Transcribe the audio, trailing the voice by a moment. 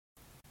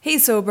Hey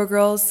Sober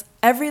Girls!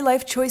 Every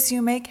life choice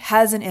you make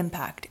has an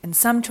impact, and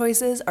some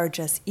choices are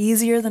just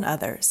easier than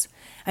others.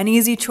 An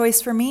easy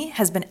choice for me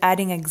has been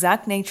adding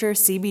Exact Nature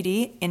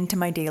CBD into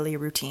my daily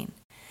routine.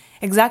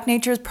 Exact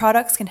Nature's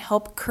products can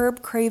help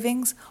curb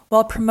cravings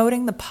while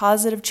promoting the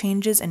positive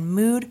changes in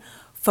mood,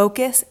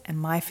 focus, and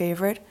my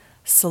favorite,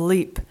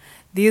 sleep.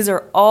 These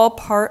are all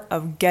part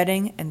of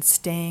getting and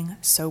staying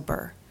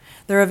sober.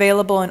 They're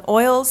available in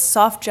oils,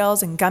 soft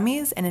gels, and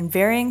gummies, and in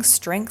varying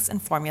strengths and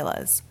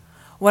formulas.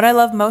 What I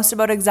love most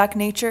about Exact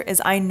Nature is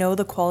I know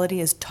the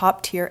quality is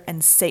top tier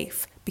and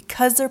safe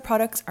because their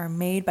products are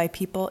made by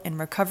people in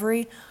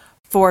recovery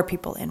for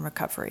people in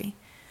recovery.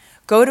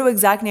 Go to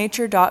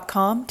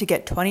exactnature.com to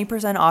get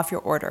 20% off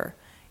your order.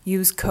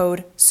 Use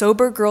code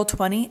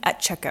SOBERGIRL20 at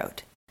checkout.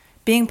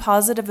 Being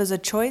positive is a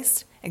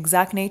choice.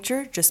 Exact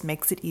Nature just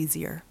makes it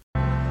easier.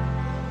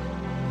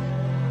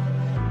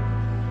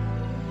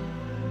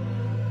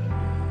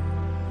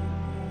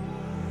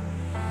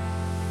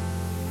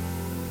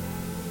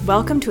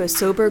 Welcome to a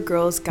Sober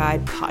Girls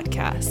Guide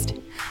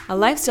podcast, a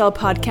lifestyle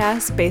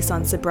podcast based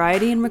on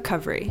sobriety and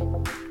recovery.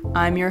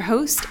 I'm your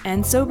host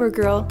and sober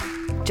girl,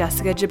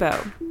 Jessica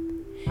Jabot.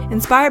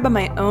 Inspired by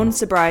my own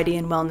sobriety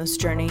and wellness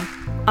journey,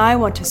 I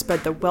want to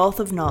spread the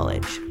wealth of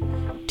knowledge.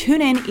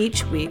 Tune in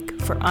each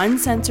week for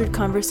uncensored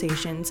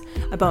conversations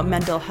about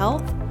mental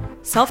health,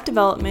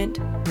 self-development,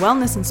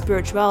 wellness and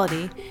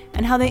spirituality,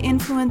 and how they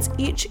influence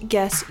each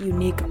guest's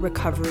unique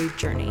recovery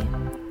journey.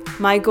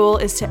 My goal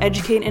is to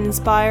educate and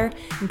inspire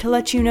and to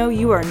let you know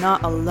you are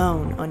not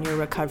alone on your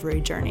recovery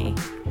journey.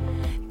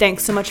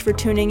 Thanks so much for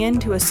tuning in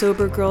to a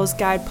Sober Girls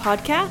Guide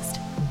podcast.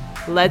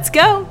 Let's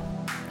go!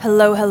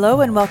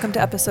 Hello, and welcome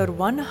to episode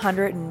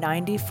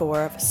 194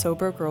 of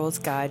Sober Girls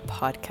Guide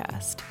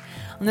podcast.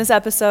 On this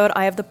episode,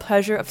 I have the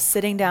pleasure of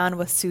sitting down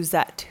with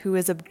Suzette, who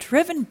is a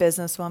driven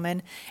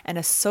businesswoman and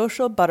a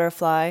social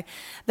butterfly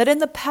that in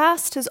the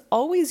past has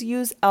always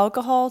used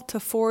alcohol to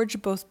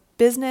forge both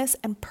business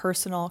and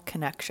personal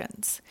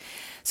connections.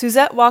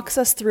 Suzette walks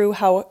us through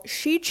how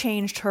she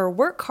changed her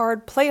work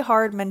hard, play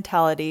hard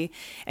mentality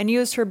and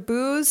used her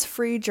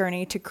booze-free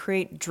journey to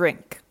create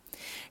DRNK.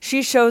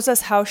 She shows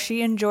us how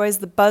she enjoys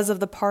the buzz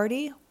of the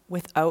party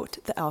without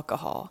the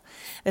alcohol.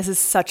 This is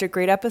such a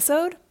great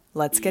episode.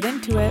 Let's get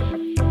into it.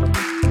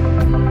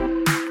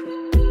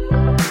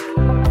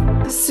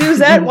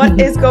 Suzette,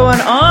 what is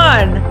going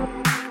on?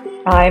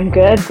 I'm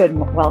good. Good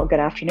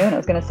afternoon. I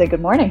was going to say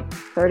good morning.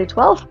 It's already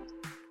 12.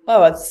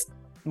 Oh, it's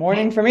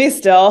morning for me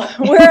still.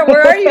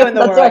 Where are you in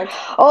the world? Right.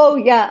 Oh,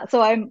 yeah.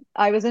 So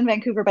I was in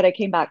Vancouver, but I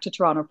came back to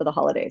Toronto for the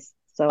holidays.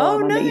 So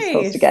I'm on the East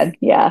Coast again.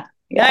 Yeah.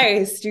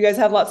 Nice. Do you guys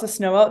have lots of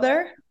snow out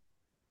there?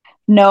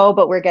 No,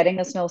 but we're getting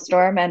a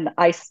snowstorm, and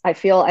I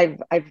feel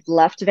I've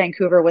left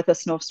Vancouver with a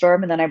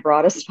snowstorm, and then I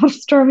brought a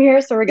snowstorm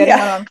here, so we're getting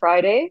one on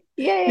Friday.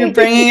 Yay! You're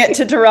bringing it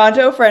to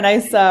Toronto for a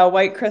nice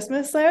white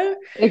Christmas there?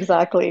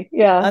 Exactly.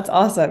 Yeah. That's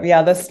awesome.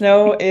 Yeah, the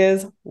snow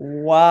is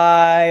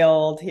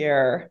wild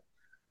here.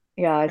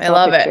 Yeah, I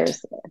love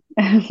pictures.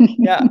 It.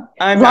 Yeah,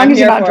 as long as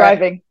you're not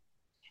driving.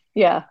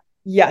 Yeah.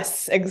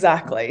 Yes,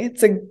 exactly.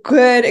 It's a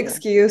good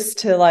excuse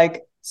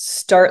to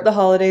start the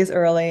holidays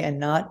early and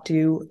not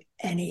do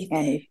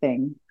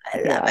anything.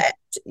 I love it.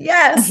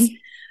 Yes.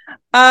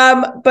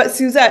 But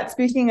Suzette,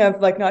 speaking of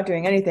not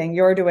doing anything,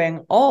 you're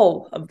doing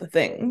all of the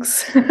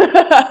things. So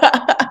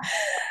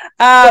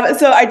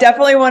I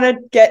definitely want to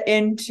get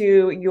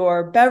into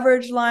your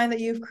beverage line that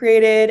you've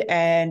created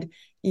and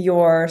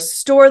your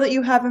store that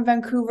you have in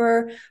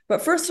Vancouver.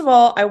 But first of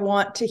all, I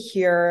want to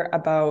hear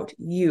about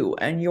you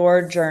and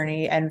your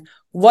journey and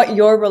what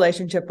your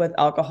relationship with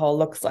alcohol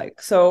looks like.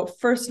 So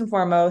first and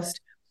foremost,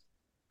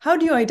 how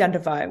do you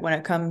identify when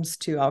it comes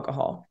to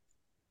alcohol?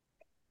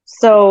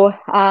 So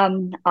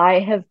I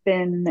have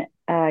been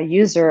a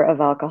user of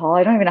alcohol.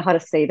 I don't even know how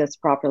to say this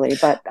properly,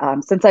 but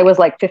since I was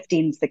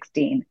 15,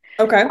 16.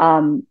 Okay.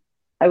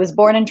 I was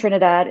born in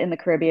Trinidad in the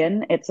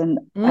Caribbean. It's an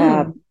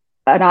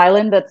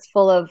island that's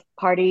full of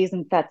parties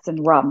and fetes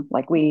and rum.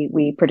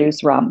 We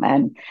produce rum.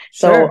 And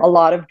so a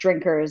lot of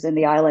drinkers in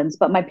the islands,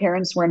 but my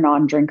parents were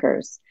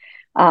non-drinkers.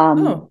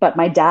 But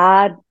my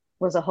dad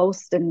was a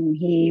host and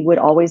he would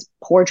always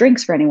pour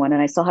drinks for anyone.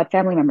 And I still had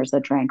family members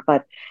that drank.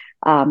 But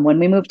when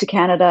we moved to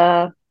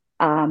Canada,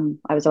 I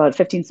was about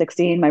 15,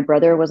 16. My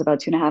brother was about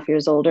 2.5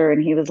 years older.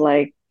 And he's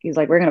like,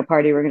 we're going to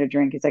party. We're going to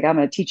drink. He's like, I'm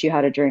going to teach you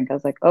how to drink. I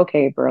was like,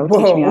 okay, bro,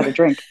 teach me how to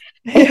drink.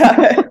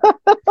 Yeah.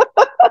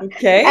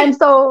 Okay. And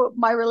so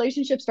my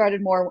relationship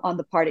started more on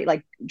the party,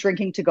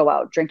 drinking to go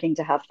out, drinking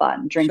to have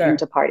fun, drinking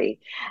to party.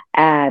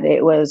 And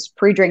it was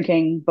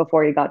pre-drinking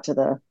before you got to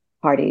the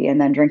party, and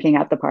then drinking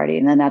at the party,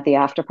 and then at the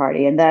after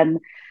party. And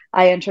then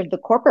I entered the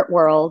corporate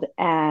world,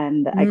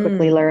 and I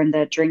quickly learned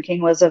that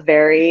drinking was a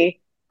very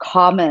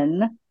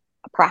common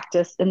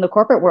practice in the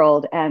corporate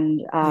world.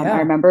 And I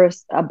remember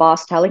a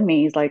boss telling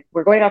me, he's like,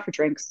 we're going out for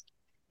drinks.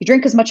 You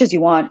drink as much as you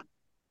want,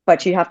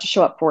 but you have to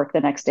show up for work the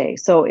next day.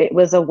 So it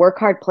was a work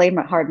hard, play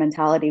hard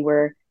mentality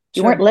where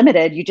you weren't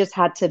limited. You just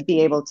had to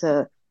be able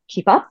to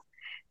keep up.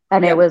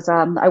 And it Yeah. was,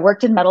 I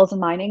worked in metals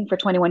and mining for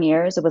 21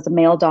 years. It was a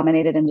male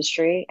dominated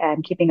industry,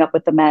 and keeping up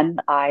with the men,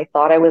 I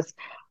thought it was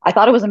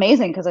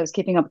amazing because I was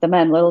keeping up with the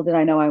men. Little did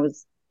I know I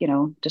was,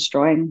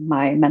 destroying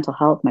my mental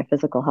health, my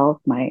physical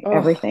health, my Oh,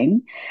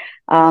 everything.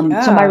 So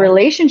my yeah.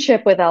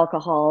 relationship with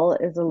alcohol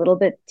is a little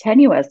bit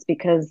tenuous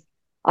because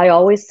I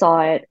always saw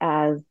it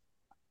as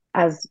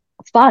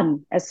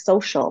fun, as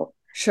social.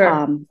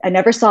 Sure. I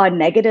never saw a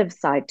negative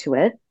side to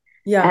it.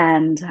 Yeah.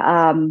 And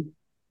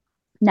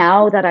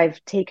now that I've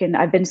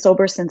been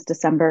sober since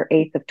December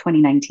 8th of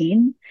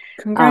 2019.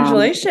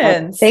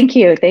 Congratulations. Thank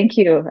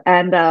you.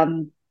 And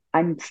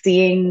I'm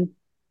seeing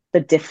the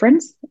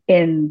difference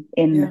in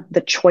Yeah. the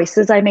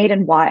choices I made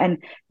and why, and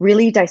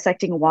really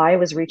dissecting why I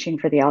was reaching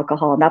for the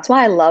alcohol. And that's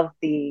why I love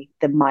the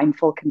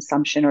mindful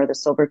consumption or the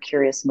sober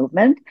curious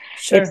movement.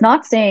 It's Sure.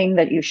 not saying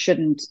that you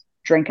shouldn't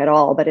drink at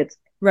all, but it's,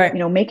 Right.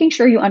 making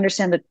sure you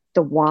understand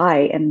the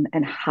why and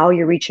how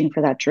you're reaching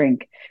for that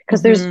drink.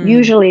 Because there's Hmm.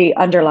 usually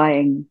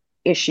underlying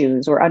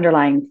issues or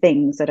underlying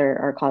things that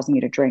are causing you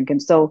to drink. And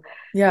so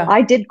Yeah.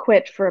 I did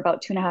quit for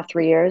about 2.5,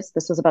 3 years.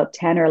 This was about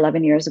 10 or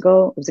 11 years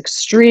ago. It was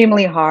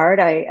extremely hard.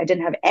 I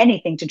didn't have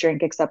anything to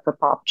drink except for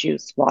pop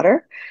juice,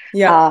 water.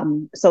 Yeah.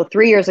 So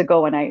 3 years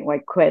ago when I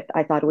quit,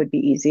 I thought it would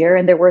be easier.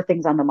 And there were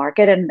things on the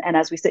market. And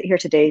as we sit here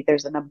today,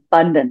 there's an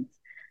abundance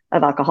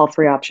of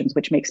alcohol-free options,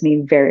 which makes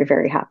me very,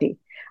 very happy.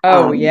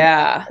 Oh, Um,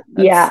 yeah.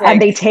 yeah, That's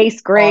and they like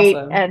taste great.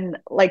 awesome. And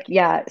like,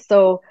 yeah.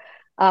 So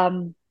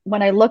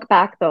when I look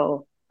back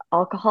though,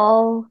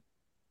 alcohol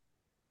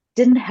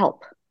didn't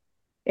help.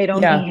 It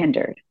only Yeah.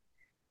 hindered.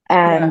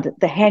 And Yeah.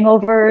 the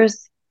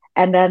hangovers,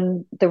 and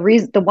then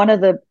the one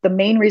of the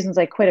main reasons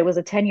I quit, it was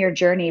a 10-year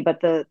journey,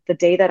 but the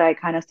day that I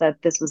kind of said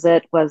this was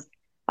it was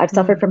I've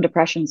suffered Mm. from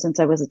depression since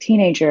I was a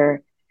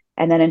teenager.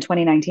 And then in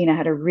 2019, I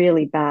had a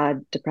really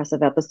bad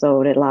depressive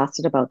episode. It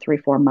lasted about 3,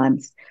 4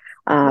 months.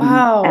 And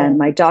Wow.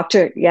 my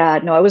doctor, yeah,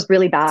 no, it was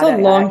really It's bad.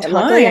 a long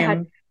Luckily I had,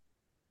 time.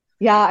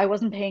 yeah, I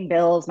wasn't paying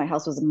bills. My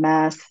house was a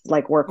mess.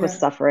 Like work was Yeah.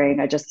 suffering.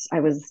 I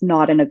was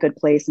not in a good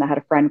place. And I had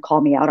a friend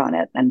call me out on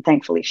it. And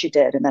thankfully she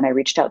did. And then I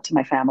reached out to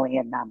my family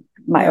and I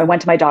Yeah.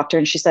 went to my doctor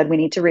and she said, we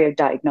need to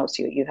re-diagnose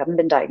you. You haven't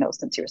been diagnosed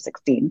since you were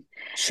 16.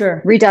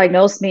 Sure.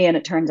 Re-diagnosed me. And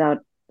it turns out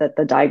that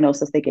the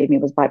diagnosis they gave me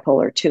was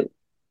bipolar 2.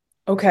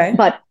 Okay.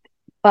 But,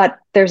 but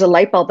there's a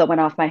light bulb that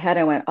went off my head.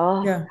 I went,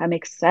 oh, Yeah. that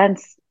makes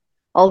sense.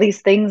 All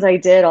these things I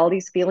did, all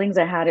these feelings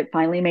I had, it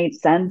finally made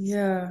sense.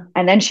 Yeah.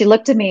 And then she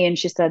looked at me and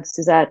she said,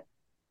 Suzette,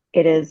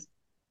 it is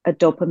a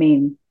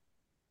dopamine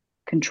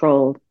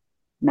controlled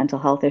mental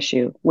health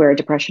issue where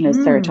depression is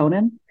Mm.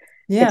 serotonin.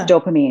 It's Yeah.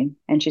 dopamine.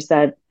 And she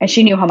said, and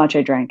she knew how much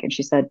I drank. And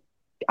she said,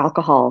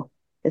 alcohol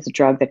is a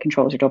drug that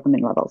controls your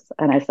dopamine levels.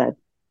 And I said,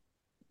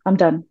 I'm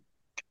done.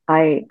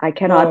 I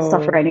cannot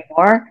suffer Whoa.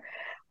 anymore.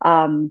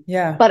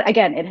 Yeah. But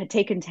again, it had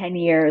taken 10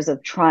 years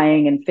of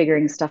trying and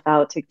figuring stuff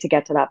out to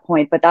get to that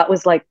point. But that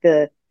was like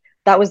the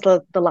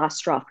last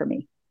straw for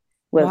me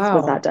was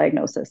that Wow.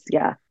 diagnosis.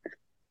 Yeah.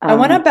 I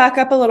want to Um, back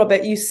up a little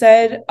bit. You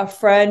said a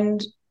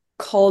friend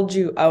called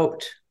you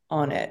out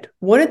on it.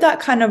 What did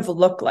that kind of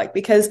look like?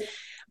 Because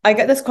I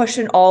get this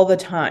question all the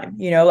time.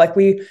 Like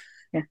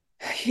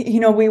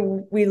yeah.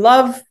 we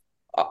love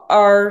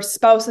our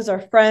spouses, our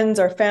friends,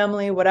 our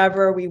family,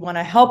 whatever. We want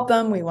to help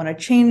them, we want to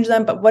change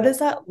them. But what does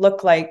that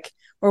look like?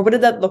 Or what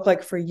did that look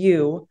like for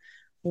you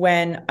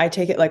when I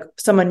take it like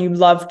someone you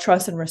love,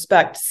 trust, and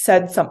respect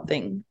said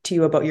something to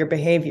you about your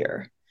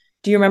behavior?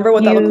 Do you remember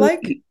what that looked You,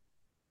 like?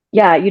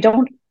 yeah,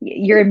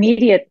 you're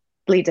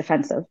immediately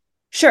defensive.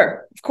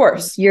 Sure, of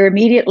course. You're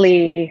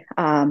immediately,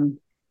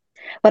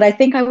 but I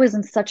think I was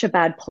in such a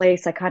bad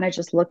place. I kind of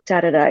just looked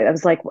at it. I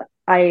was like,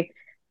 I,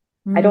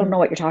 I don't know Mm,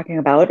 what you're talking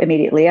about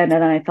immediately. And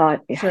then I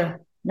thought, yeah, sure.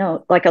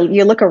 no, like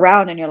you look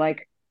around and you're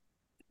like,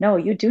 no,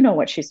 you do know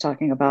what she's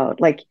talking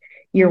about. Like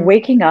you're Mm,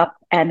 waking up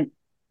and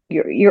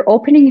you're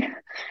opening.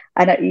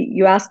 And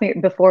you asked me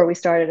before we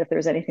started if there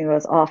was anything that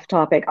was off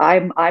topic.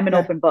 I'm an yeah.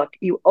 open book.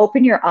 You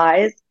open your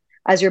eyes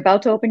as you're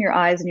about to open your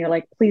eyes, and you're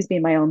like, please be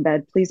in my own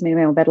bed. Please be in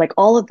my own bed. Like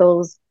all of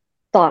those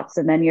thoughts,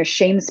 and then your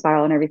shame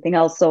spiral and everything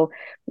else. So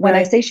when I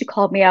Right. say she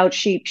called me out,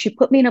 she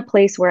put me in a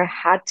place where I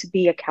had to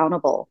be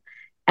accountable,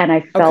 and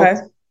I felt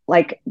Okay.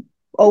 like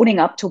owning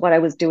up to what I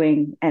was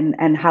doing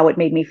and how it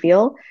made me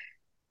feel.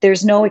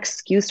 There's no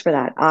excuse for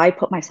that. I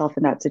put myself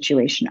in that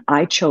situation.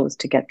 I chose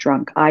to get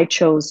drunk. I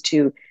chose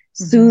to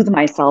soothe Hmm.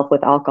 myself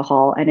with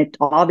alcohol. And it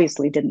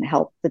obviously didn't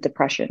help the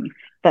depression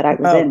that I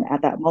was in Oh,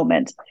 at that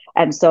moment.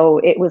 And so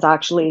it was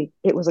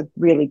a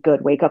really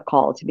good wake up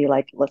call to be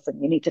like,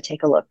 listen, you need to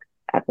take a look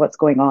at what's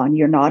going on.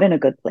 You're not in a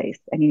good place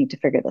and you need to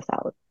figure this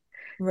out.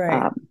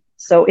 right.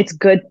 So it's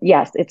good.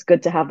 Yes, it's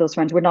good to have those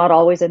friends. We're not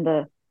always in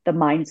the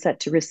mindset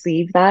to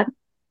receive that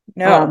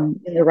No.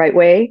 in the right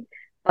way.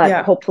 But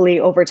Yeah. hopefully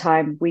over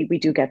time we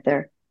do get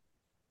there.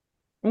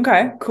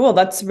 Okay, cool.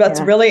 That's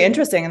Yeah. really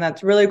interesting. And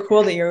that's really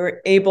cool that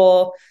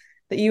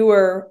you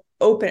were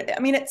open. I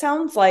mean, it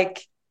sounds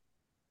like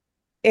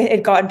it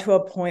had gotten to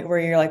a point where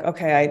you're like,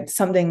 okay,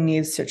 something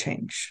needs to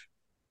change.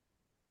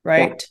 Yeah.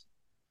 Right.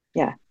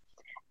 Yeah.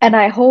 And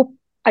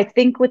I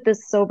think with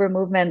this sober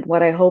movement,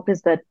 what I hope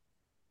is that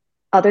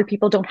other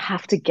people don't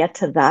have to get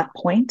to that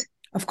point.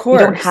 Of You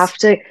don't course. have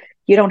to,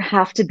 you don't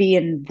have to be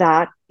in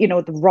that,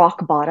 the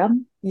rock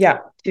bottom Yeah.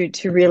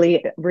 to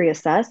really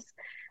reassess.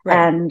 Right.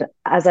 And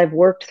as I've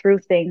worked through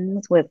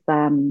things with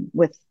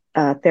therapists,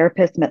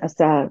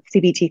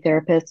 CBT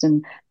therapists,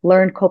 and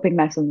learned coping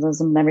mechanisms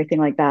and everything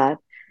like that,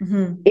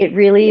 Mm-hmm. it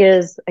really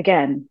is,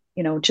 again,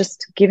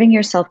 just giving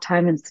yourself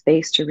time and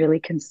space to really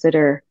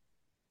consider,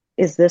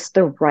 is this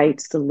the right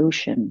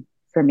solution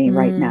for me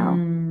right now?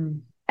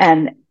 Mm.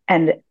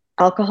 And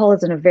alcohol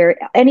is in a very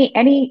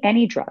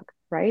any drug,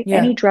 right? Yeah.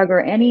 Any drug or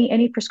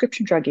any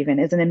prescription drug even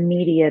is an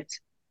immediate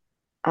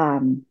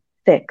um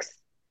fix.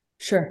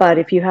 Sure. But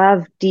if you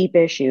have deep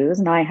issues,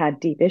 and I had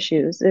deep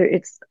issues,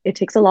 it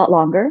takes a lot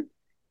longer,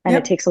 and it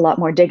Yep. takes a lot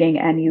more digging,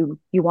 and you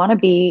want to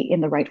be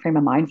in the right frame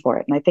of mind for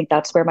it. And I think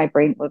that's where my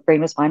brain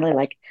was finally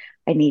like,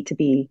 I need to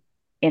be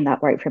in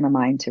that right frame of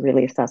mind to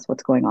really assess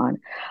what's going on.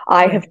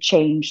 I have Right.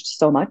 changed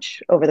so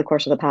much over the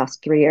course of the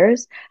past 3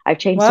 years. I've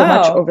changed so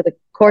much over Wow. the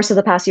course of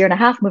the past year and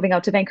a half moving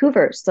out to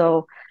Vancouver.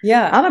 So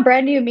Yeah. I'm a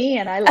brand new me,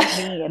 and I love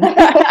me. And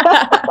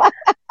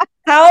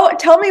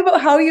Tell me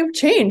about how you've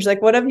changed.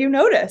 Like, what have you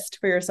noticed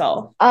for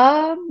yourself?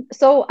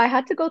 So I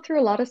had to go through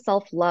a lot of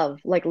self-love,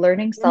 like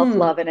learning Mm.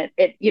 self-love. And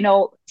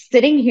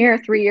sitting here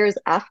 3 years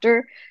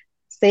after,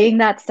 saying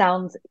that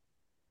sounds,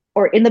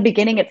 or in the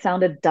beginning, it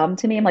sounded dumb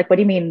to me. I'm like, what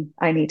do you mean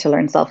I need to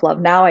learn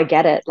self-love? Now I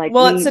get it. Like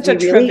Well, it's such a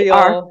we really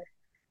are. trivial,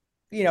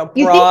 You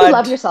think you love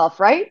broad. yourself,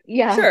 right?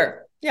 Yeah.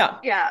 Sure. Yeah.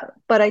 Yeah.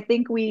 But I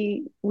think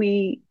we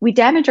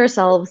damage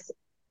ourselves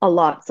a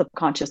lot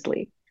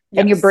subconsciously.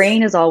 And your Yes.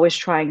 brain is always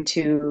trying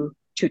to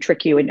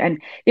trick you.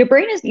 And your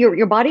brain is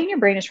your body and your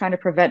brain is trying to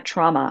prevent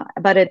trauma,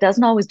 but it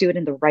doesn't always do it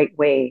in the right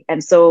way.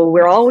 And so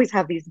we're Right. always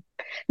have these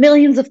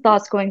millions of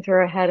thoughts going through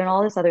our head and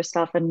all this other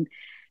stuff. And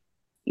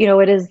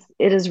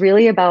it is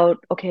really about,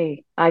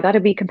 okay, I got to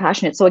be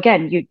compassionate. So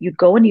again, you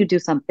go and you do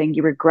something,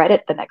 you regret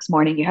it the next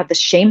morning, you have the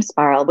shame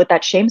spiral. With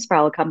that shame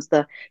spiral comes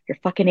the, you're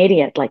fucking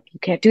idiot, like you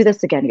can't do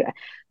this again.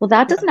 Well,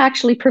 that Yeah. doesn't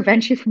actually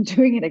prevent you from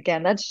doing it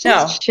again. That's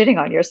just No. shitting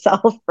on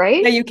yourself,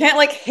 right? Yeah, you can't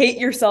like hate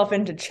yourself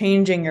into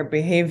changing your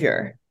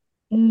behavior.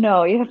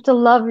 No, you have to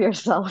love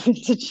yourself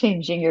into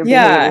changing your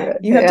Yeah, behavior.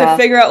 you have to Yeah.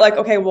 figure out like,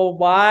 okay, well,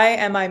 why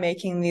am I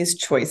making these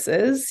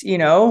choices?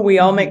 We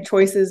all make Mhm.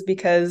 choices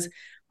because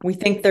we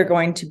think they're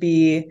going to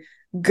be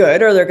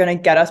good or they're going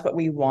to get us what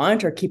we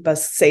want or keep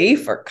us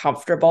safe or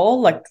comfortable.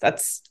 Like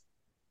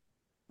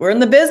we're in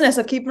the business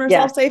of keeping Yeah.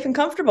 ourselves safe and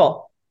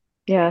comfortable.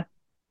 Yeah.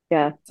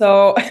 Yeah.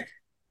 So,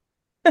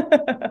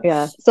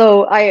 Yeah.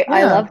 So I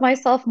yeah. love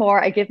myself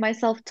more. I give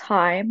myself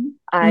time.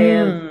 I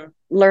have Mm.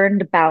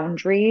 learned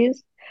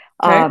boundaries.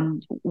 Okay.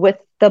 With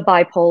the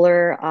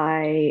bipolar,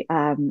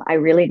 I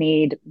really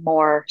need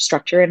more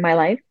structure in my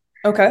life.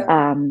 Okay.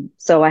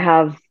 So I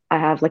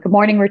have like a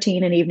morning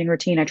routine and evening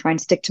routine. I try and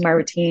stick to my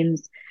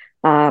routines.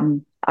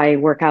 I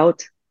work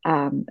out.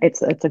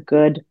 It's a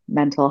good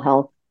mental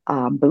health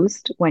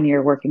boost when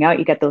you're working out.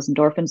 You get those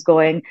endorphins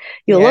going.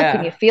 You look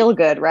and you Yeah, feel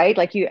good, right?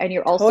 Like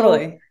you're also,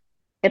 totally.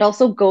 it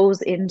also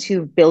goes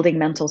into building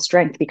mental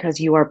strength because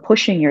you are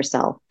pushing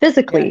yourself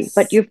physically,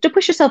 but you Yes. have to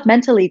push yourself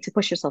mentally to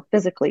push yourself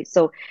physically.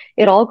 So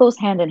it all goes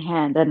hand in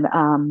hand. And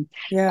I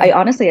Yeah.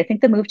 honestly, I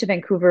think the move to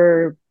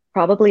Vancouver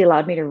probably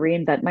allowed me to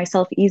reinvent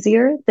myself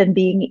easier than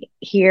being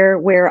here,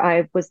 where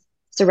I was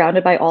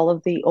surrounded by all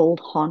of the old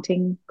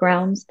haunting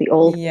grounds, the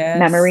old Yes.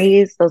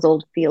 memories, those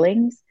old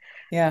feelings.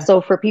 Yeah.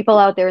 So for people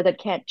out there that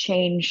can't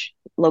change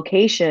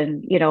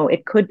location,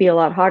 it could be a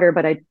lot harder,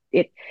 but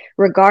it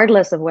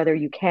regardless of whether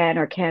you can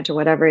or can't or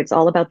whatever, it's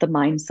all about the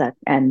mindset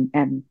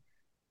and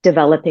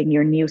developing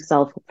your new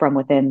self from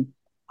within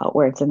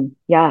outwards. And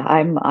yeah,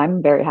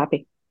 I'm very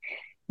happy.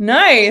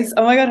 Nice.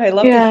 Oh my God, I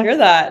love to Yeah. hear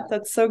that.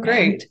 That's so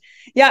great.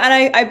 Yeah,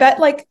 and I bet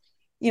like,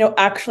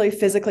 actually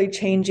physically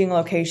changing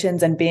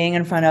locations and being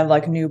in front of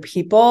like new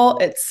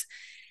people,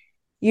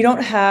 you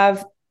don't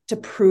have to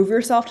prove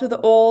yourself to the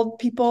old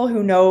people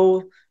who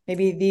know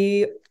maybe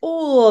the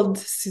old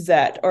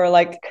Suzette or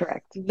like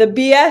Correct. the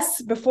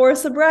BS before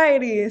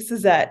sobriety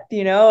Suzette,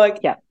 like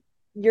Yeah.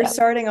 you're Yeah.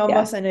 starting Yeah.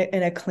 almost in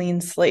a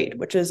clean slate,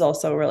 which is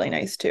also really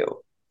nice too.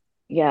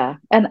 Yeah.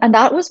 And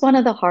that was one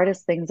of the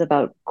hardest things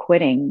about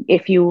quitting.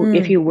 If you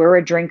Mm, were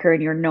a drinker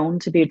and you're known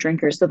to be a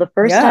drinker. So the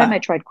first time I yeah.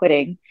 tried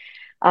quitting,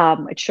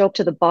 I'd show up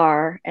to the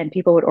bar and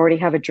people would already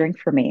have a drink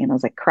for me. And I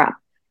was like, crap,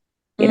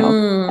 like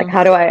Mm,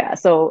 how do I,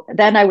 so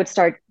then I would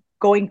start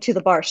going to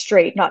the bar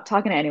straight, not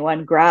talking to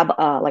anyone, grab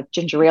like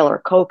ginger ale or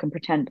Coke and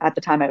pretend, at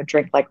the time I would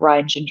drink like rye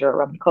and ginger or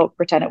rum and Coke,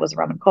 pretend it was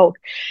rum and Coke.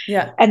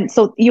 yeah. And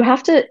so you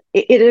have to,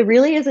 it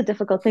really is a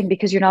difficult thing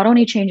because you're not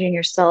only changing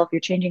yourself, you're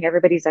changing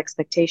everybody's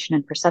expectation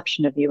and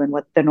perception of you and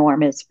what the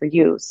norm is for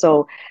you.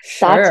 So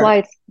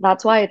Sure.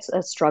 that's why it's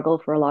a struggle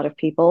for a lot of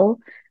people.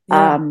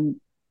 Yeah. Um,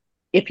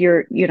 if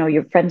your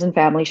friends and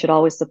family should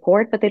always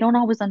support, but they don't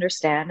always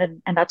understand,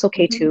 and that's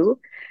okay Hmm. too.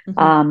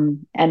 Hmm.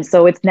 And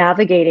so it's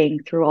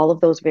navigating through all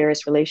of those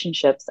various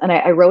relationships. And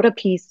I wrote a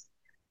piece.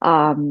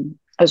 I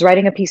was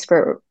writing a piece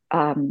for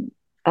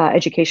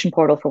education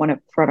portal for one of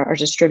for our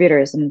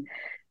distributors, and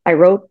I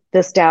wrote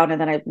this down,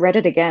 and then I read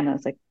it again. I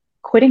was like,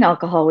 quitting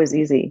alcohol was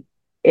easy.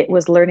 It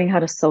was learning how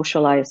to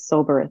socialize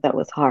sober that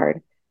was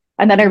hard.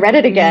 And then I read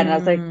it again and I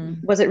was like,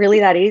 was it really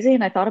that easy?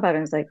 And I thought about it and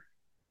I was like,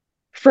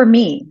 for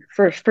me,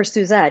 for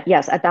Suzette,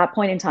 yes, at that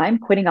point in time,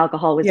 quitting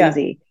alcohol was Yeah.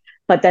 easy.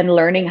 But then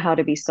learning how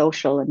to be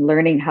social and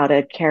learning how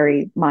to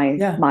carry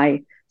Yeah.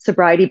 my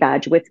sobriety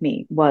badge with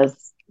me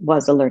was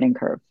a learning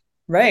curve.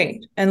 Right.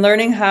 And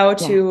learning how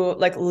Yeah. to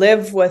like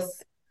live with,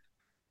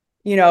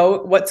 you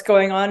know, what's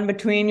going on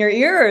between your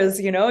ears,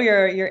 you know,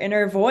 your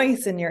inner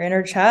voice and your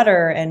inner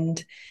chatter,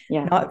 and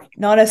Yeah.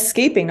 not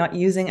escaping, not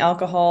using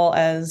alcohol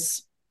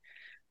as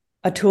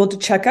a tool to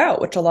check out,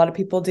 which a lot of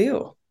people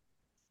do.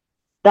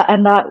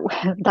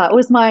 That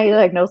was my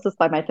diagnosis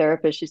by my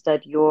therapist. She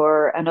said,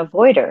 you're an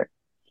avoider.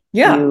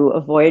 Yeah, You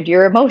avoid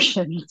your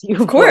emotions, you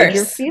of avoid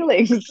your course.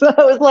 feelings. So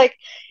I was like,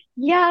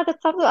 yeah,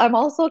 that's something. I'm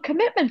also a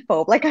commitment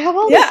phobe. Like I have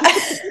all Yeah.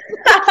 these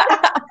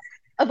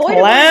avoid, avoid, avoid.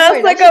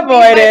 That Classic should be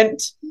my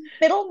avoidant.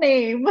 middle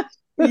name.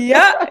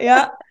 Yeah,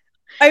 yeah.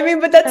 I mean,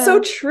 but that's so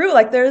Uh, true.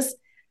 Like there's,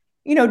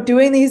 you know,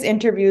 doing these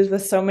interviews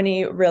with so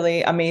many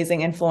really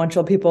amazing,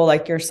 influential people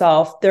like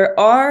yourself, there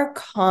are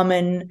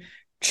common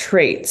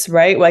traits,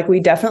 right? Like we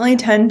definitely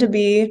tend to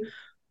be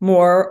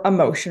more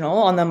emotional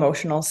on the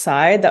emotional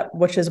side, that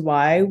which is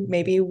why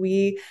maybe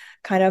we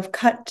kind of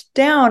cut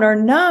down or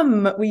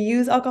numb. We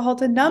use alcohol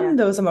to numb yeah,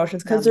 those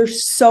emotions because they're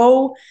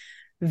so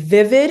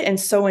vivid and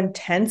so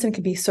intense and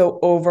can be so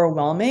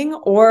overwhelming,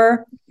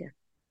 or yeah,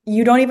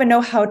 you don't even know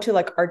how to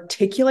like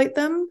articulate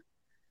them,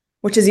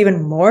 which is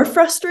even more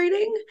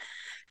frustrating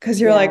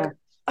because you're like, yeah.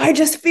 I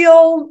just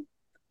feel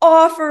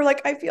off, or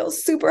like I feel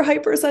super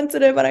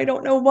hypersensitive and I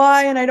don't know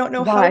why, and I don't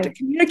know how to Why?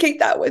 communicate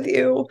that with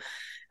you.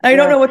 And I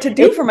don't Yeah. know what to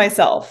do for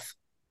myself.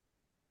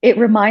 It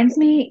reminds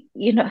me,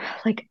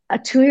 like a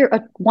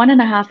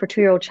 1.5 or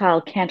 2-year-old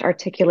child can't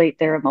articulate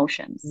their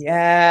emotions. Do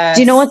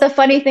you know what Yes. the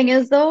funny thing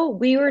is though?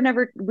 We're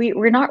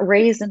not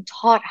raised and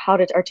taught how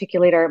to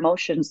articulate our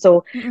emotions.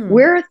 So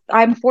Mm-mm.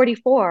 I'm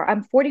 44.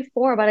 I'm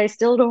 44, but I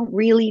still don't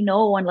really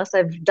know unless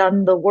I've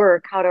done the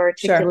work how to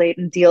Sure. articulate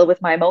and deal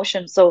with my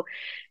emotions. So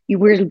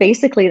we're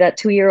basically that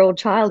 2-year-old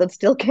child that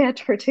still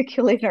can't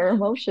articulate our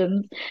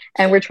emotions,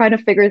 and we're trying to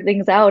figure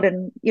things out.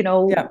 And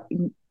Yeah.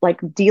 Of like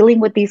dealing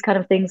with these kind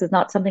of things is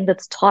not something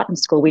that's taught in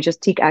school. We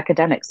just teach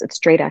academics. It's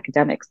straight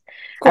academics.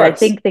 And I course.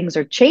 think things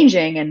are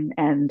changing,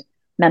 and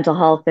mental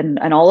health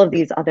and all of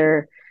these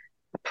other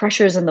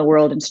pressures in the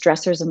world and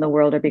stressors in the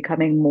world are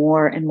becoming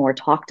more and more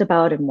talked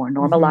about and more Mm-hmm.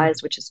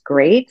 normalized, which is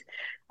great.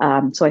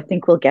 So I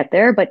think we'll get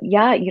there. But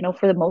yeah,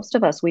 for the most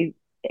of us,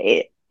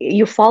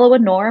 you follow a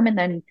norm and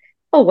then,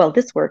 oh, well,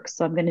 this works.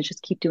 So I'm going to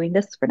just keep doing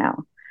this for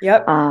now,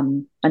 Yep.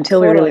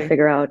 until we really Totally.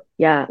 figure out.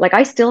 Yeah, like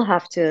I still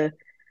have to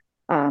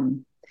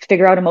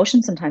figure out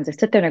emotions sometimes. I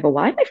sit there and I go,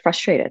 why am I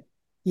frustrated?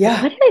 Like,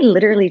 why Yeah. did I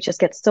literally just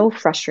get so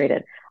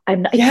frustrated?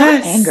 It's not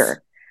Yes.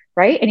 anger,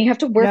 right? And you have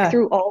to work Yeah.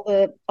 through all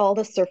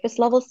the surface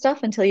level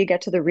stuff until you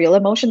get to the real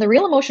emotion. The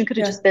real emotion could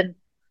have Yeah. just been,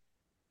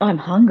 oh, I'm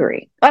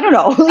hungry. I don't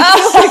know. Like, you know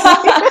what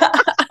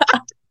I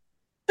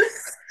mean?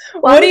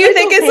 Why What do was you I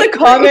think so is a hangry?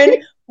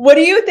 common, what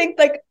do you think,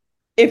 like,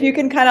 if you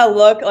can kind of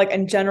look like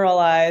and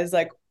generalize,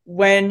 like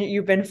when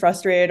you've been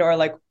frustrated or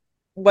like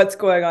what's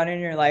going on in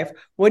your life,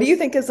 what do you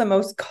think is the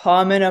most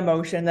common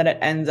emotion that it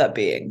ends up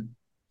being?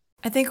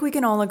 I think we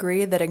can all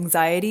agree that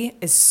anxiety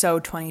is so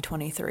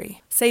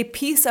 2023. Say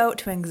peace out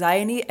to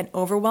anxiety and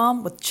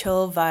overwhelm with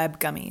Chill Vibe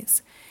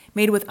gummies.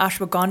 Made with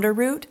ashwagandha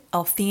root,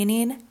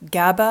 L-theanine,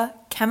 GABA,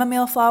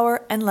 chamomile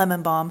flower, and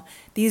lemon balm,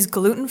 these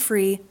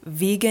gluten-free,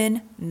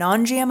 vegan,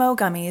 non-GMO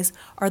gummies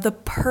are the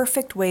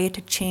perfect way to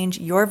change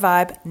your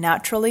vibe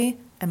naturally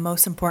and,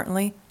 most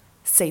importantly,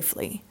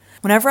 safely.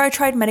 Whenever I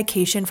tried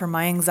medication for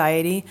my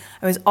anxiety,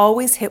 I was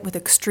always hit with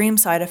extreme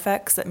side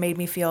effects that made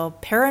me feel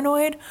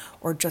paranoid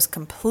or just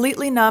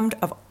completely numbed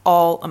of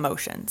all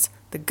emotions,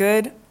 the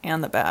good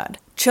and the bad.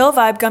 Chill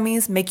Vibe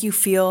Gummies make you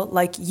feel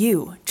like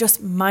you,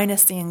 just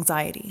minus the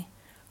anxiety.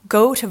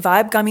 Go to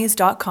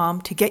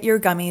vibegummies.com to get your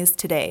gummies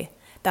today.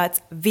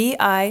 That's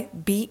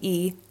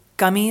VIBE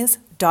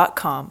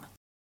gummies.com.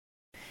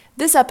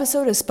 This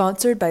episode is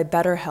sponsored by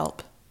BetterHelp.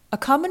 A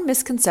common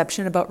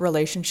misconception about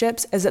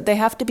relationships is that they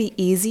have to be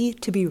easy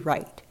to be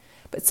right.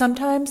 But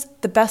sometimes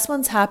the best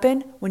ones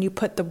happen when you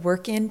put the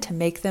work in to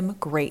make them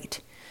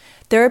great.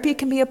 Therapy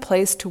can be a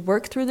place to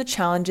work through the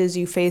challenges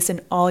you face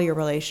in all your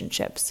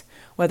relationships,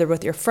 whether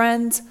with your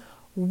friends,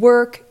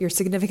 work, your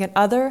significant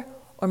other,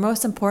 or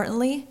most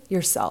importantly,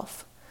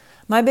 yourself.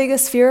 My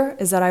biggest fear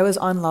is that I was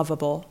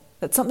unlovable,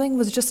 that something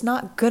was just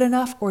not good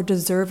enough or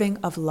deserving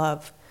of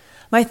love.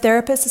 My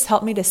therapist has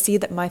helped me to see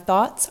that my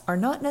thoughts are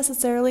not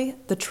necessarily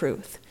the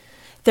truth.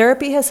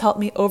 Therapy has helped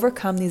me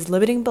overcome these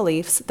limiting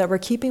beliefs that were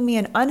keeping me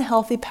in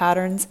unhealthy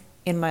patterns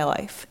in my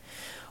life.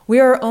 We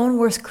are our own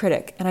worst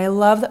critic, and I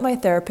love that my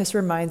therapist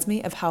reminds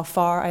me of how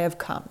far I have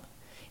come.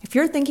 If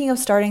you're thinking of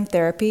starting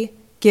therapy,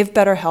 give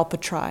BetterHelp a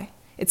try.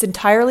 It's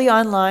entirely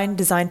online,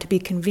 designed to be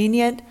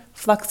convenient,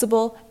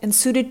 flexible, and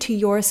suited to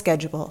your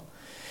schedule.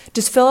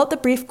 Just fill out the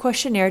brief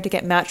questionnaire to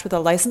get matched with a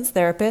licensed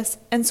therapist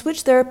and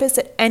switch therapists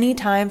at any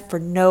time for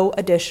no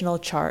additional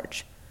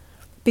charge.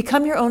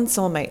 Become your own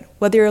soulmate,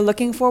 whether you're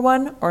looking for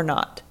one or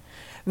not.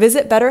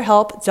 Visit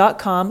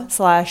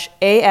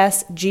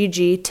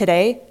betterhelp.com/ASGG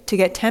today to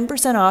get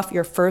 10% off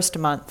your first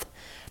month.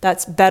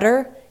 That's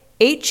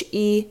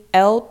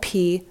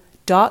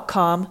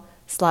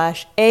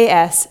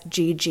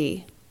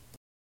betterhelp.com/ASGG.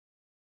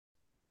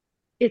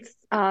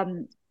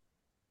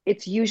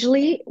 It's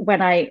usually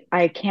when I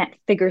can't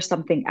figure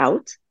something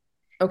out.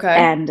 Okay.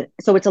 And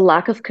so it's a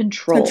lack of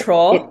control.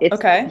 Control. It's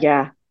Okay.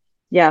 yeah.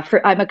 Yeah,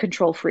 I'm a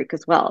control freak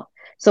as well.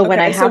 So when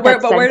I Okay. So have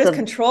that where sense does of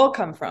control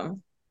come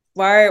from?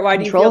 Why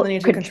do you feel the control,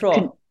 need to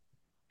control?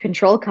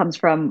 control comes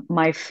from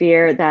my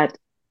fear that Mm.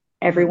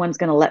 everyone's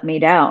going to let me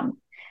down.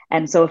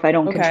 And so if I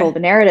don't control Okay. the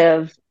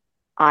narrative,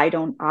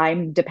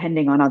 I'm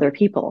depending on other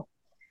people.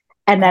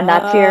 And then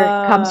that fear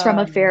comes from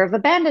a Ah, fear of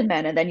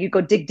abandonment. And then you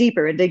go dig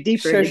deeper and dig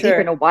deeper and sure, dig deeper.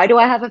 sure. Now, why do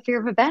I have a fear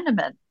of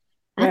abandonment?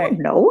 I don't Right.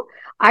 know.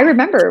 I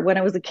remember when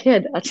I was a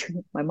kid,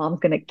 my mom's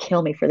going to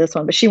kill me for this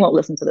one, but she won't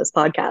listen to this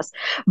podcast.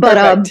 But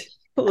Perfect.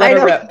 Let I her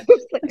know. rip.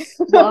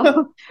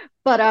 Wow.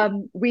 But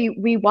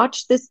we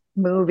watched this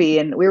movie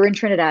and we were in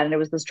Trinidad and it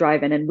was this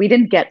drive-in and we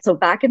didn't get, so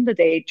back in the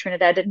day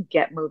Trinidad didn't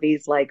get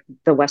movies like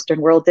the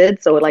Western world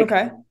did. So like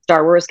Okay.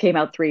 Star Wars came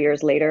out 3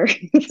 years later.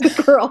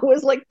 We're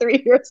always like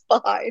 3 years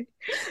behind.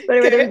 But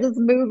anyway, there was Okay. this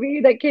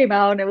movie that came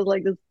out and it was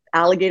like this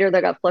alligator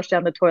that got flushed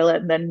down the toilet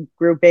and then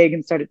grew big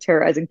and started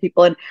terrorizing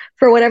people. And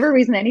for whatever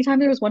reason, anytime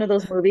there was one of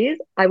those movies,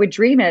 I would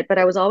dream it, but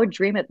I was always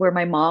dream it where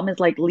my mom is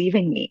like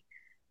leaving me.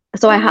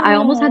 So I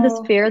almost had this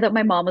Oh, fear that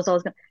my mom was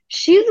always going to,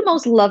 she's the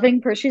most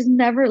loving person. She's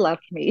never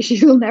left me.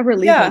 She will never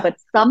leave me. yeah. But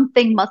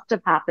something must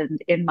have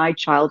happened in my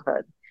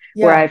childhood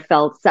where I Yeah.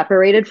 felt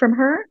separated from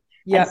her. And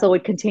Yeah. so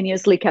it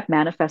continuously kept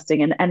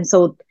manifesting. And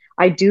so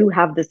I do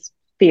have this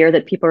fear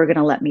that people are going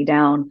to let me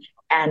down.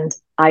 And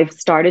I've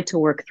started to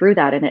work through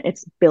that. And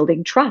it's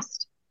building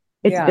trust.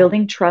 It's Yeah.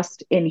 building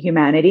trust in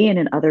humanity and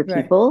in other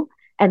Right. people.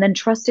 And then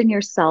trust in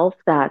yourself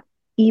that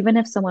even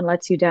if someone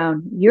lets you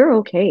down, you're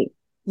okay.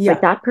 Like Yeah.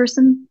 that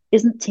person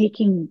isn't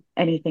taking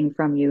anything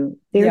from you.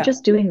 They're Yeah.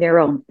 just doing their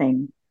own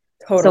thing.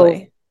 So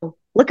Totally.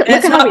 look at And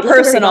it's how not where we got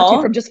you from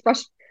personal. just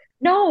fresh.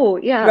 No,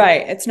 yeah,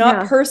 Right. It's not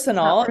yeah. It's not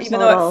personal, even personal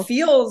though at it all.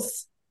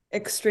 feels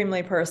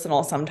extremely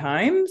personal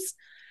sometimes.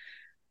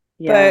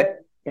 Yeah, But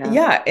yeah,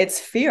 yeah, it's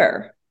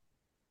fear.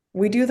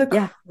 We do the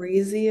yeah.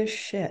 craziest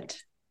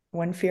shit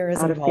when fear is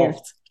Out of fear.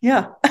 involved.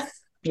 Yeah.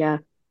 Yeah,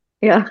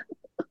 yeah.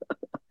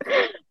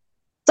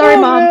 Sorry,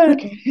 Oh mom. man.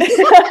 Okay.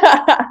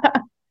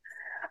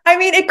 I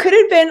mean, it could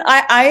have been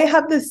I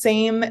have the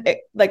same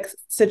like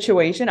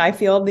situation. I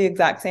feel the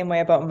exact same way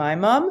about my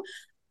mom.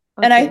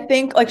 And I Okay.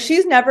 think like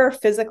she's never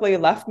physically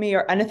left me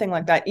or anything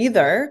like that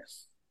either.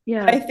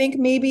 Yeah, I think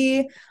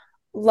maybe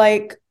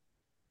like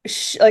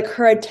like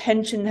her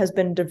attention has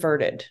been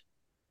diverted,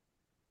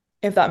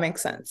 if that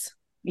makes sense.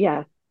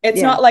 yeah, It's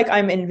yeah. not like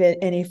I'm in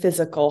any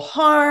physical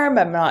harm.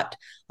 I'm not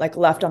like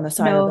left on the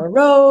side of the No,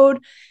 road.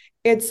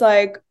 It's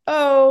like,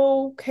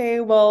 oh, okay,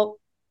 well,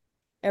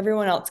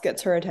 everyone else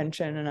gets her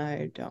attention and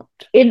I don't.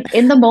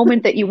 in the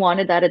moment that you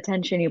wanted that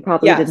attention, you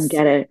probably didn't Yes,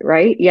 get it,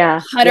 right?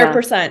 Yeah, yeah,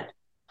 100%, yeah,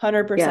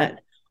 100%.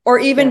 Or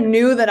yeah. even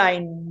knew that I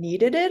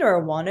needed it or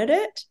wanted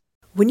it.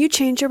 When you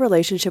change your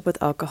relationship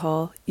with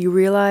alcohol, you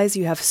realize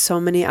you have so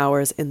many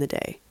hours in the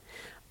day.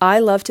 I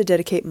love to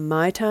dedicate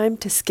my time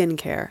to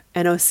skincare,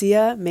 and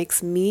Osea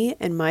makes me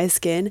and my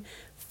skin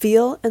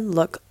feel and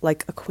look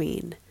like a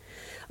queen.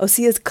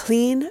 Osea's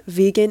clean,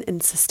 vegan,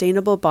 and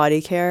sustainable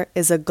body care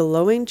is a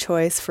glowing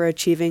choice for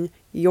achieving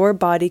your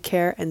body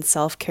care and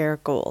self-care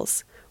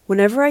goals.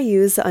 Whenever I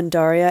use the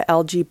Undaria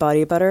algae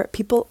body butter,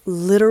 people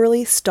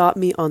literally stop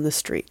me on the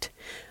street.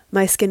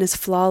 My skin is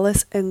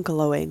flawless and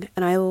glowing,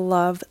 and I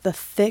love the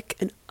thick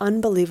and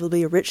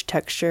unbelievably rich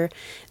texture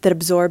that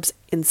absorbs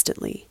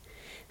instantly.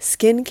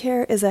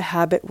 Skincare is a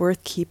habit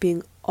worth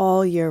keeping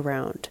all year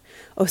round.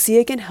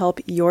 Osea can help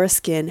your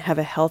skin have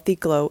a healthy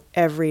glow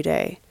every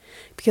day.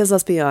 Because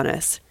let's be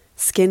honest,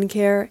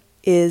 skincare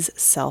is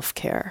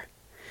self-care.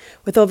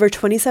 With over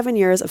 27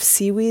 years of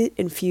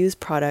seaweed-infused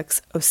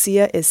products,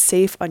 Osea is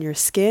safe on your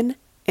skin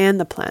and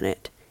the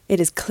planet. It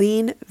is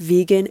clean,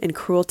 vegan, and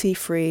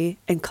cruelty-free,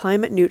 and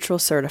climate-neutral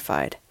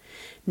certified.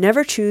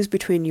 Never choose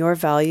between your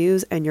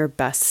values and your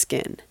best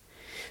skin.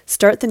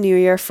 Start the new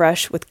year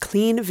fresh with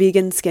clean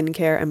vegan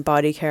skincare and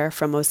body care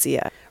from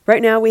Osea.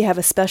 Right now, we have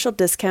a special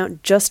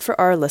discount just for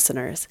our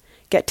listeners.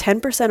 Get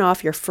 10%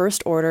 off your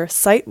first order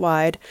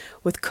site-wide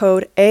with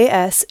code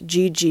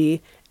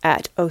ASGG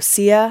at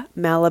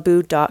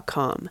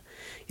oseamalibu.com.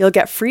 You'll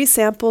get free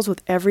samples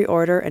with every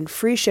order and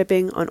free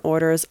shipping on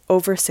orders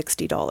over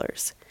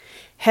 $60.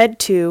 Head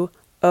to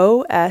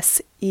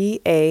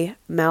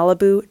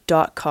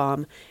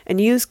oseamalibu.com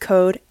and use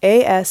code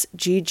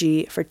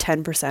ASGG for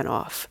 10%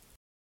 off.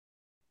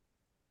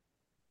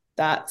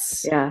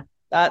 That's Yeah,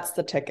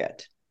 the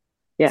ticket.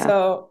 yeah,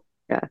 So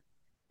yeah.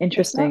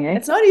 Interesting, eh?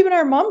 it's not even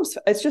our mom's.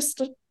 It's just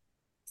shit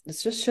that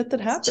It's just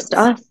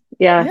happens. us.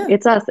 Yeah, Yeah.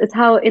 it's us. It's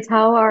how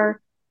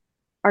our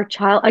our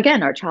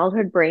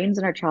childhood brains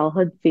and our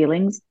childhood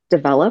feelings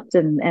developed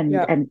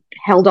Yeah. and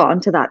held on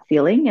to that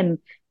feeling and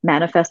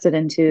manifested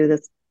into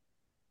this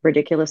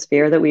ridiculous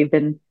fear that we've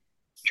been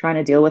trying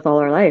to deal with all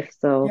our life.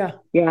 So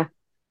yeah,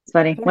 it's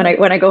funny. Totally.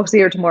 When I go see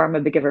her tomorrow, I'm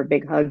gonna give her a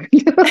big hug.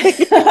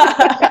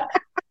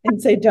 And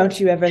say, don't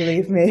you ever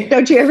leave me.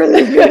 Don't you ever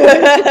leave me.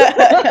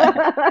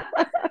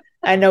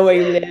 I know where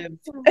you live.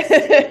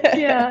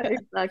 Yeah,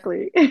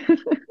 exactly.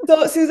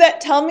 So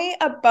Suzette, tell me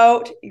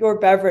about your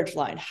beverage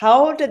line.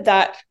 How did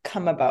that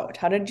come about?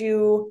 How did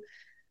this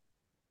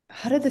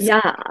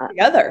come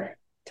together?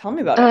 Tell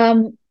me about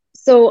it.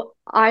 So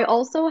I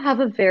also have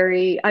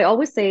I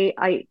always say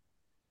I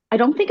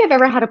don't think I've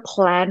ever had a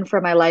plan for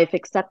my life,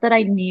 except that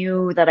I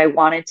knew that I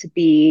wanted to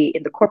be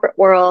in the corporate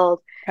world.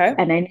 Okay.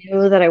 And I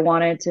knew that I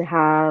wanted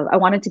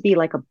to be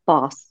like a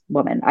boss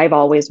woman. I've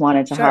always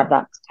wanted to have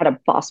that kind of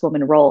boss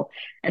woman role.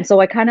 And so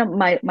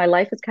my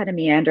life has kind of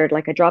meandered.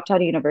 Like I dropped out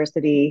of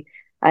university.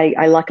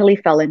 I luckily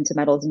fell into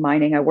metals and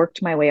mining. I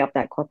worked my way up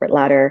that corporate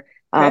ladder.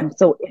 Okay.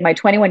 So in my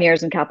 21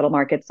 years in capital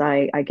markets,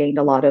 I gained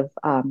a lot of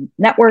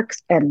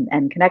networks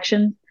and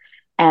connections.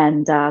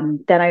 And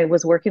then I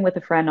was working with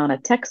a friend on a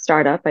tech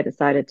startup. I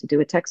decided to do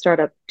a tech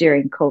startup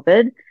during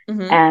COVID.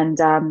 Mm-hmm.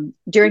 And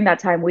during that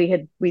time,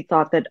 we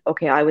thought that,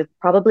 okay, I would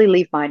probably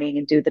leave mining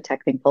and do the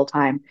tech thing full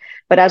time.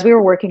 But as we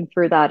were working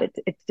through that,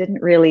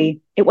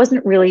 it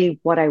wasn't really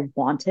what I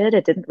wanted.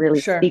 It didn't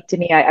really speak to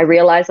me. I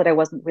realized that I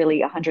wasn't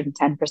really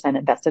 110%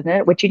 invested in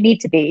it, which you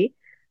need to be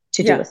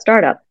to do a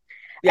startup.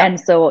 Yeah. And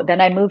so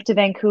then I moved to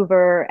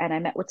Vancouver and I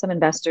met with some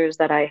investors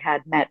that I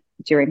had met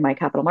during my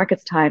capital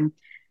markets time.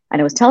 And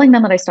I was telling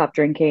them that I stopped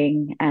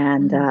drinking,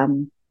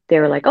 and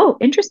they were like, "Oh,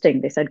 interesting."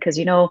 They said, "Because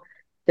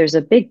there's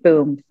a big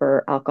boom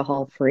for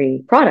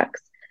alcohol-free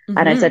products." Mm-hmm.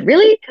 And I said,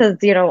 "Really? Because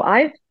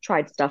I've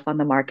tried stuff on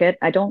the market.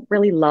 I don't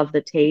really love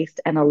the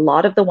taste, and a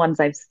lot of the ones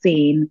I've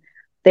seen,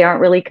 they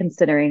aren't really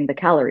considering the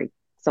calorie.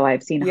 So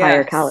I've seen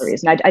higher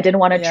calories, and I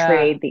didn't want to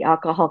trade the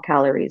alcohol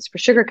calories for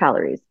sugar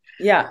calories."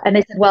 Yeah. And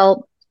they said,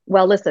 "Well,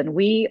 listen,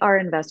 we are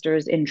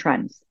investors in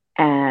trends,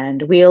 and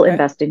we'll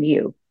invest in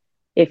you.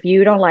 If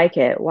you don't like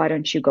it, why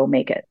don't you go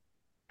make it?"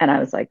 And I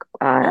was like,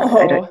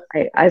 I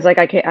was like,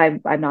 I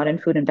can't, I'm not in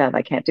food and bev.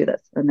 I can't do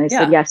this. And they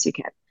said, "Yes, you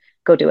can.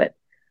 Go do it."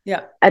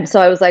 Yeah. And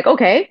so I was like,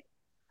 okay,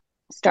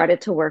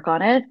 started to work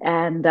on it.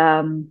 And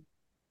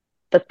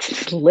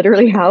that's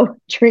literally how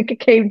Drink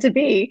came to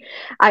be.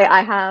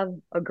 I have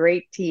a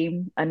great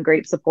team and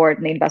great support,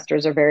 and the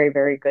investors are very,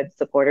 very good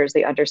supporters.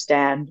 They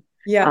understand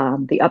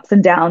the ups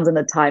and downs and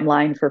the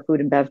timeline for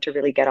food and bev to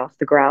really get off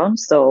the ground.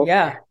 So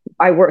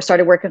I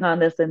started working on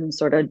this in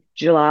sort of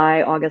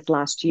July, August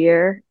last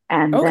year.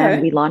 And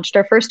then we launched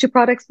our first 2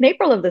 products in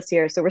April of this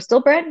year. So we're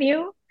still brand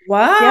new.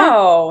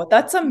 Wow.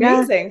 That's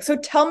amazing. Yeah. So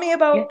tell me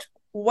about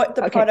what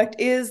the product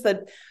is,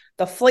 the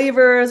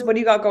flavors, what do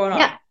you got going on?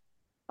 Yeah.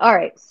 All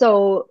right.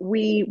 So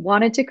we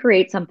wanted to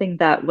create something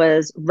that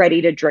was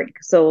ready to drink.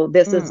 So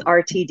this is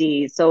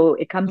RTD. So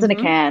it comes in a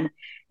can.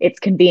 It's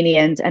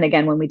convenient. And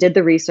again, when we did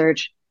the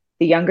research,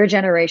 the younger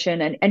generation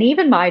and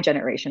even my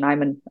generation,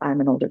 I'm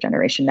an older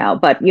generation now,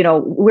 but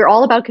we're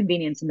all about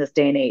convenience in this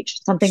day and age,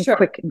 something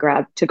quick and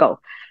grab to go.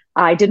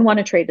 I didn't want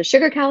to trade the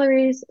sugar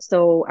calories,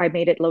 so I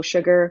made it low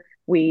sugar.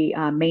 We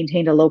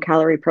maintained a low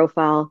calorie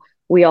profile.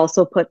 We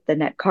also put the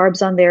net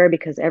carbs on there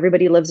because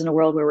everybody lives in a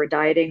world where we're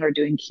dieting or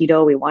doing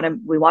keto.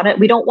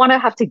 We don't want to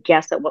have to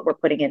guess at what we're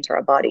putting into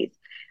our bodies.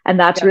 And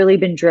that's really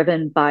been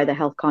driven by the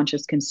health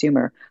conscious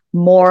consumer.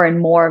 More and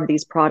more of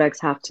these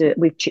products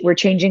we're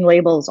changing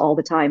labels all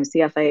the time.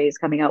 CFA is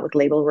coming out with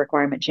label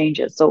requirement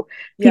changes. So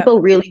people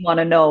really want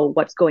to know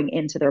what's going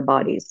into their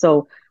bodies.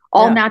 So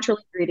all natural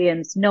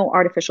ingredients, no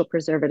artificial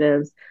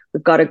preservatives.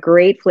 We've got a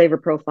great flavor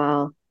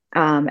profile.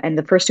 And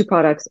the first 2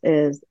 products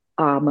is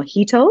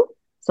Mojito.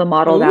 So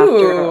modeled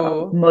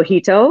after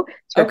Mojito.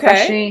 It's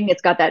refreshing.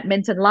 It's got that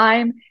mint and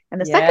lime. And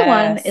the second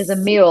one is a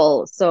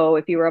mule. So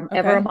if you were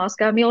ever a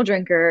Moscow Mule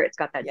drinker, it's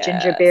got that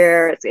ginger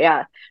beer.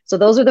 So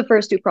those are the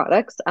first 2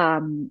 products.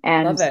 And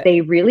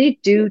they really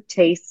do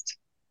taste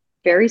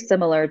very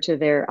similar to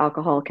their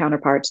alcohol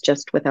counterparts,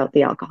 just without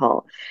the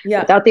alcohol,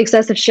 without the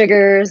excessive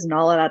sugars and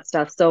all of that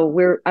stuff.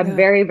 So I'm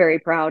very, very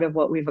proud of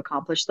what we've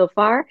accomplished so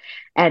far.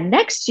 And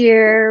next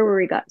year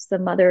we got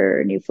some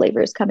other new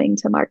flavors coming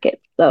to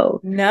market.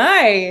 So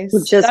nice.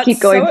 We'll just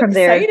keep going from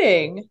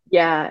exciting. There.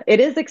 Yeah,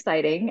 it is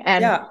exciting.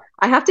 And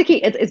I have to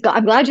keep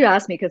I'm glad you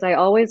asked me because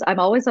I'm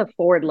always a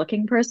forward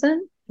looking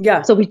person.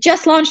 Yeah. So we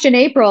just launched in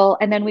April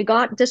and then we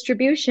got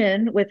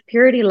distribution with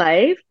Purity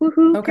Life.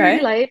 Woohoo. Okay.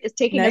 Purity Life is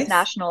taking us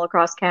national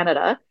across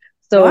Canada.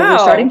 So we're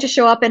starting to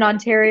show up in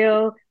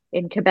Ontario,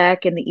 in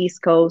Quebec, in the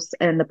East Coast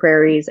and the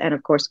prairies. And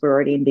of course, we're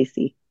already in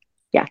BC.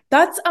 Yeah.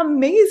 That's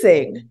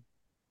amazing.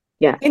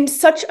 Yeah. In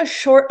such a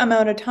short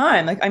amount of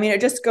time.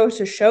 It just goes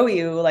to show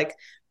you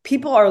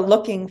people are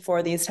looking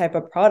for these type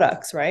of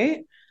products,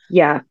 right?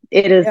 Yeah,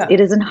 it is.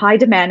 It is in high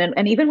demand.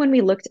 And even when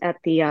we looked at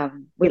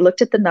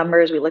the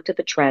numbers, we looked at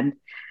the trend.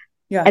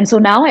 Yeah. And so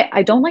now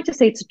I don't like to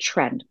say it's a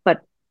trend,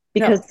 but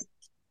because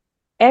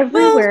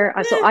everywhere,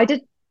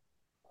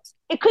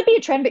 it could be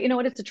a trend, but you know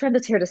what? It's a trend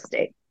that's here to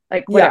stay.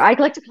 I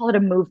like to call it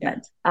a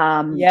movement.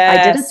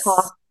 Yes.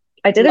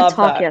 I did a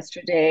talk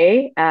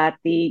yesterday at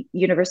the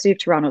University of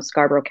Toronto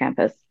Scarborough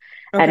campus.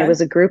 And Okay. it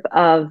was a group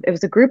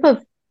of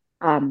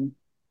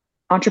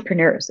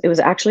entrepreneurs. It was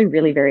actually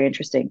really very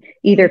interesting.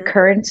 Either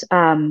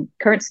Mhm.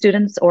 current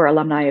students or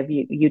alumni of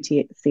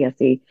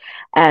UTCSE.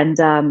 And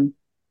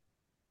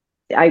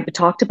I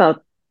talked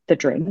about the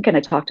drink and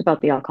I talked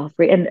about the alcohol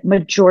free, and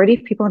majority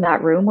of people in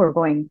that room were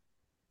going,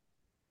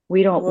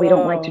 we don't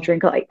like to Whoa.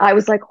 drink. Like, I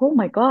was like, oh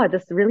my God,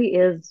 this really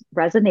is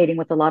resonating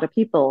with a lot of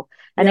people.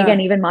 And again,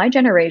 Yeah. even my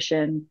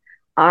generation,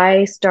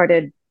 I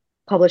started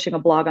publishing a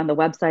blog on the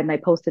website and I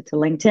posted to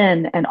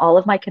LinkedIn, and all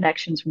of my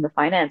connections from the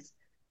finance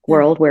Yeah.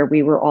 world where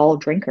we were all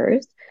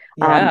drinkers.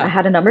 I Yeah.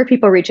 had a number of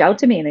people reach out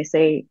to me and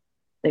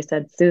they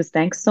said, Suze,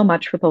 thanks so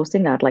much for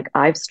posting that. Like,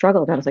 I've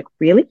struggled. I was like,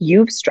 really?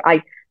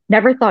 I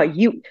never thought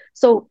you.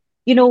 So,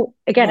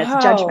 again,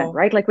 it's judgment, Wow.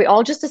 right? Like we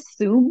all just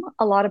assume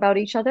a lot about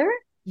each other, and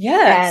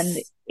Yes.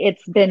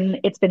 it's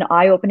been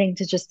eye-opening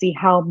to just see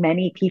how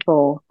many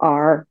people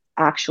are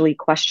actually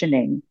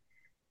questioning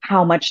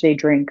how much they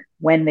drink,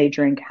 when they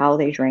drink, how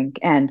they drink.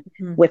 And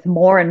Mhm. with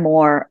more and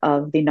more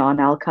of the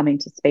non-alc coming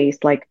to space,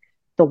 like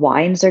the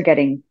wines are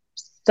getting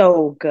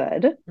so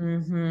good. The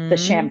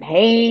Mhm.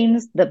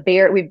 champagnes, the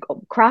beer, we've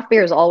craft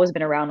beer has always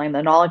been around. Like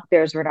the non-alc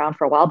beers were around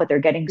for a while, but they're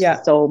getting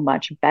Yeah. so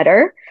much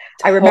better.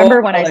 I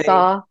remember when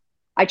Totally.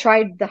 I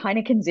tried the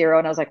Heineken Zero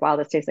and I was like, wow,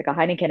 this tastes like a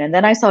Heineken. And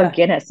then I saw Yeah.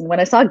 Guinness. And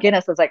when I saw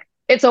Guinness, I was like,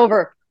 it's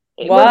over.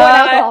 We're going What?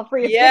 alcohol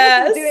free. If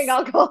Guinness is doing Yes.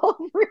 alcohol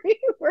free,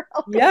 we're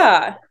alcohol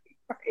Yeah.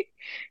 free.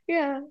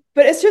 Yeah.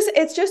 But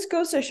it just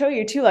goes to show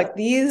you too, like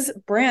these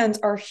brands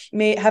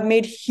have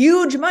made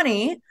huge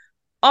money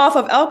off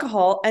of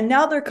alcohol, and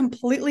now they're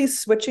completely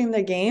switching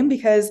the game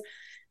because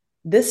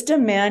this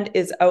demand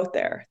is out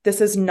there.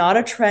 This is not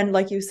a trend,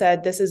 like you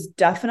said. This is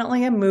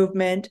definitely a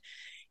movement.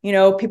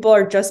 People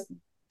are just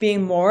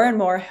being more and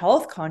more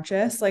health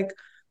conscious. Like,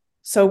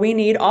 so we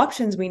need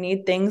options. We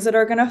need things that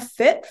are going to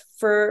fit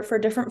for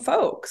different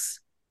folks.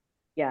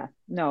 Yeah,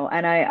 no,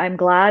 and I'm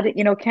glad,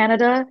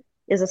 Canada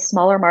is a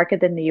smaller market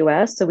than the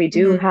US, so we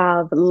do Mm-hmm.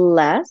 have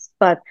less,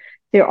 but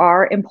there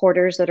are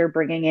importers that are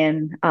bringing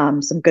in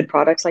some good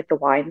products like the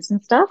wines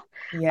and stuff.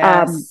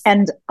 Yes.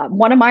 And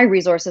one of my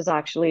resources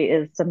actually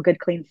is some Good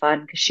Clean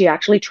Fun, because she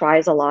actually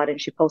tries a lot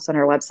and she posts on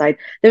her website.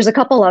 There's a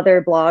couple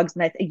other blogs,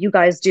 and you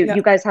Yeah.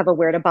 guys have a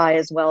where to buy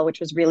as well, which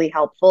was really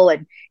helpful,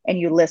 and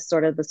you list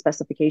sort of the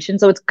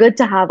specifications. So it's good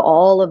to have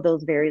all of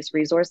those various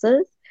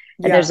resources.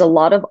 And there's Yeah. a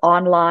lot of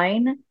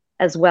online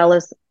as well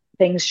as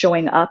things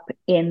showing up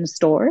in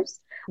stores.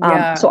 So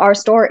Yeah. our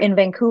store in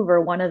Vancouver,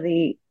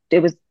 it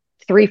was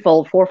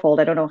threefold, fourfold.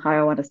 I don't know how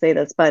I want to say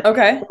this, but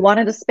Okay. we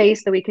wanted a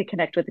space that we could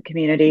connect with the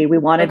community. We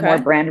wanted more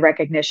Okay. brand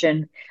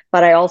recognition,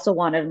 but I also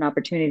wanted an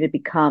opportunity to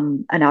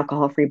become an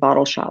alcohol-free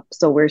bottle shop.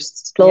 So we're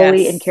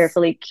slowly and Yes.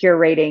 carefully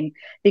curating,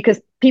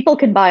 because people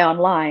can buy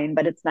online,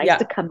 but it's nice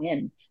to Yeah. come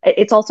in.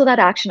 It's also that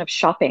action of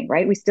shopping,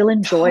 right? We still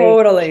enjoy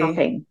Totally.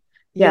 shopping.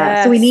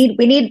 Yeah. So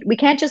Yes. we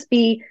can't just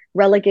be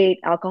relegate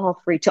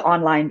alcohol free to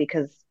online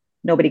because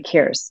nobody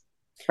cares,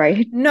 right?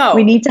 We No.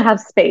 need to have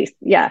space.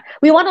 Yeah.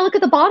 We want to look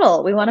at the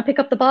bottle. We want to pick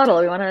up the bottle.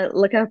 We want to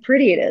look how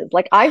pretty it is.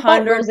 Like I've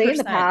bought rosé in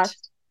the 100%.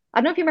 past. I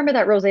don't know if you remember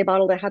that rosé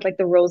bottle that had like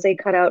the rosé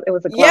cut out. It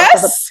was a glass of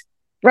a, Yes.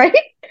 right?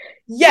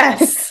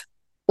 Yes.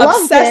 Loved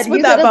it. Obsessed with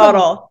Use it that as a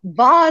bottle.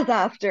 vase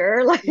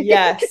after. Like,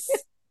 Yes.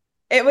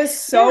 It was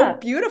yeah, so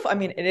beautiful. I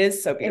mean, it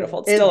is so it beautiful.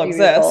 It is still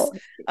exists. beautiful.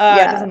 It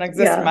Yeah. doesn't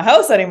exist in Yeah. my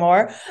house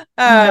anymore.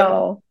 Um,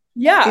 No.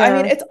 yeah, I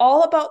mean, Yeah.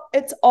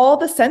 it's all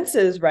the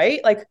senses,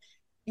 right? Like,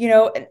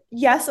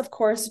 yes, of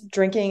course,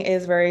 drinking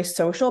is very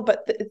social,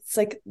 but it's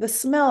like the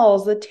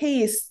smells, the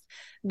taste,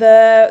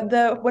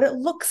 the what it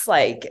looks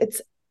like. It's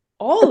The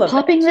all of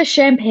popping it. the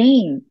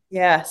champagne.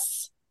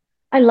 Yes,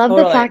 I love the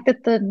totally. fact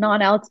that the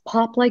non-outs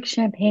pop like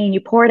champagne.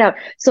 You pour it out.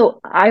 So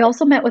I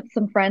also met with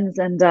some friends,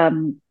 and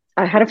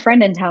I had a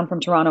friend in town from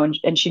Toronto,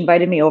 and she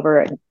invited me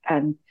over,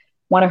 and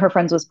one of her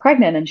friends was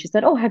pregnant, and she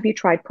said, "Oh, have you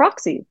tried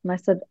Proxies?" And I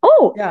said,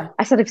 "Oh," Yeah.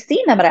 I said, "I've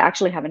seen them, but I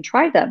actually haven't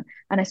tried them."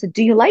 And I said,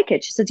 "Do you like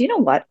it?" She said, "You know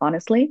what?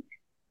 Honestly,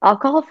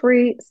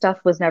 alcohol-free stuff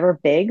was never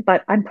big,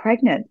 but I'm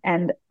pregnant,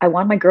 and I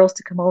want my girls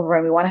to come over,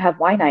 and we want to have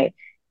wine night.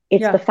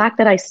 It's the Yeah. fact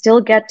that I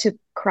still get to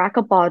crack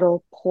a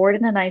bottle, pour it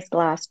in a nice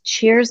glass,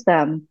 cheers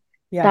them.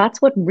 Yeah.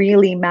 That's what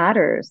really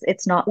matters.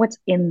 It's not what's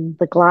in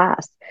the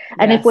glass.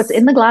 And if what's in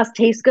Yes. the glass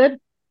tastes good,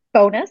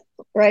 bonus,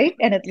 right?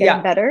 And it's getting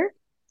Yeah. better.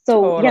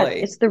 So yes,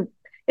 Totally.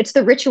 it's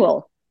the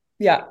ritual.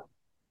 Yeah.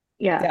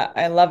 Yeah. Yeah.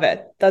 I love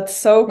it. That's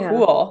so Yeah.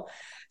 cool.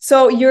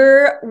 So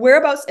you're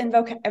whereabouts in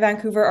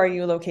Vancouver are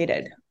you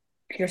located?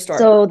 Your store.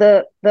 So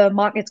the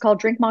mock it's called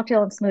Drink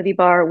Mocktail and Smoothie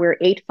Bar. We're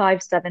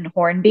 857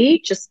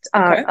 Hornby,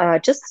 Okay.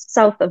 just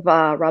south of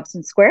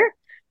Robson Square.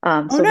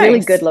 Oh, So really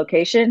good nice.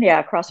 location. Yeah,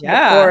 across from the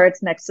Yeah.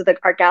 courts, next to the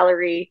art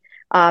gallery.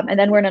 And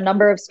then we're in a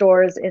number of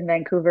stores in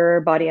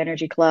Vancouver, Body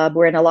Energy Club.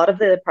 We're in a lot of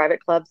the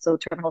private clubs, so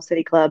Terminal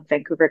City Club,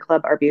 Vancouver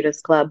Club,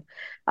 Arbutus Club.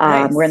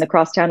 We're in Nice. the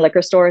crosstown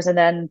liquor stores, and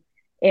then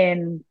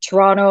in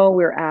Toronto,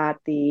 we're at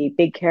the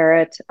Big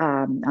Carrot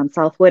on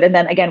Southwood. And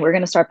then again, we're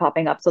going to start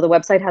popping up. So the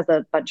website has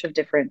a bunch of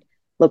different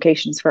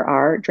locations for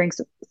our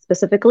drinks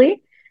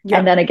specifically. Yeah.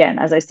 And then again,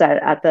 as I said,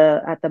 at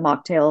the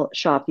mocktail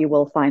shop, you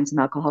will find some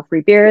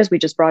alcohol-free beers. We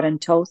just brought in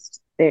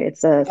Toast.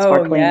 It's a Oh,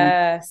 sparkling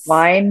yes.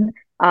 wine.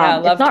 Yeah, I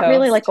It's love not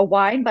really like toast. a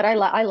wine, but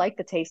I like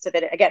the taste of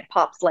it. Again,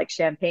 pops like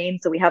champagne,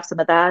 so we have some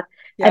of that.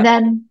 And Yeah.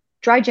 then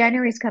dry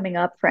January is coming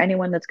up for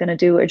anyone that's going to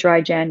do a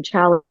dry Jan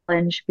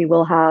challenge. We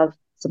will have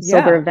some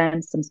sober Yeah.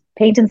 events, some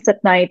paint and sip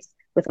nights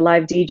with a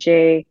live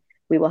DJ.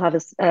 We will have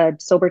a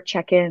sober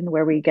check-in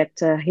where we get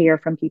to hear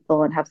from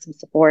people and have some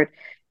support.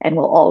 And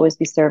we'll always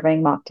be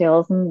serving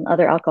mocktails and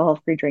other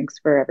alcohol-free drinks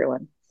for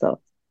everyone. So,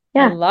 I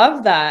yeah.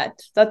 love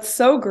that. That's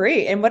so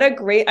great. And what a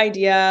great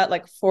idea,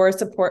 like for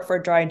support for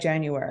dry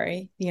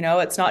January.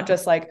 It's not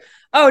just like,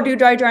 oh, do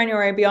dry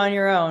January, be on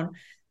your own.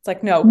 It's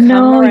like, no, come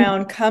No,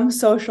 around, come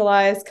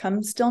socialize,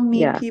 come still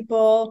meet yeah.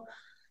 people.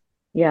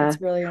 Yeah.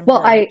 It's really Well,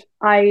 important.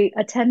 I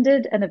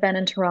attended an event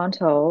in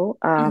Toronto.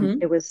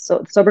 Mm-hmm. It was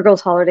Sober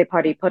Girls Holiday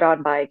Party put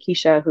on by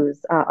Keisha, who's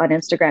on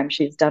Instagram.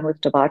 She's done with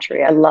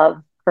debauchery. I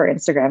love her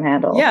Instagram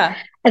handle. Yeah.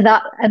 And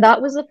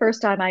that was the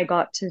first time I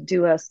got to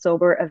do a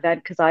sober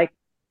event because I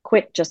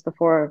quit just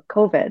before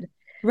COVID.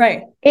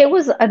 Right. It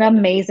was an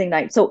amazing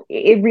night. So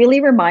it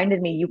really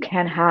reminded me you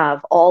can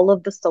have all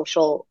of the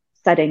social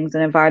settings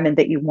and environment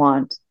that you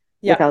want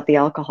Yeah. without the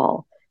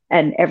alcohol,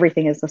 and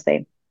everything is the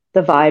same.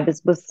 The vibe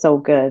was so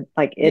good.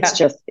 Like it's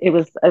Yeah. just it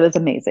was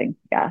amazing.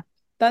 Yeah.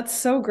 That's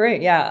so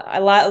great. Yeah.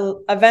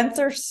 Events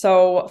are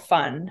so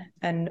fun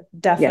and Yeah.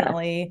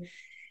 definitely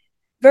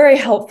very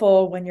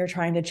helpful when you're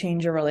trying to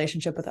change your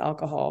relationship with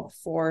alcohol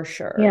for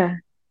sure. Yeah. And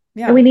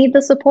Yeah. we need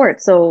the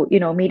support. So,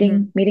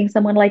 Mm-hmm. meeting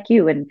someone like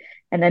you and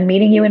then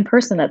meeting you in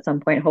person at some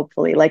point,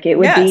 hopefully. Like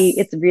Yes.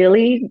 it's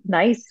really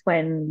nice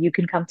when you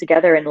can come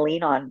together and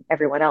lean on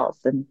everyone else.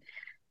 And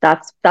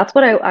that's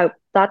what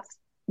that's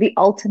the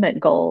ultimate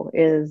goal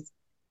is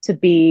to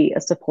be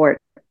a support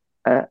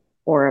uh,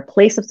 or a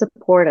place of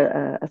support,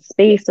 a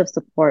space of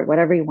support,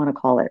 whatever you want to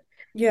call it,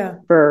 Yeah.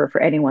 for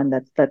anyone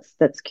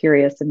that's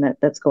curious and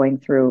that's going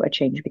through a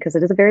change because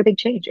it is a very big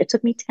change. It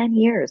took me 10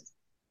 years,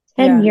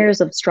 10 Yeah. years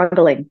of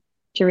struggling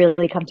to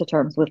really come to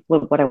terms with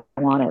what I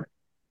wanted.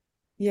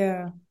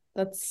 Yeah.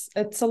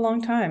 It's a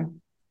long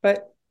time,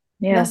 but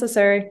Yeah.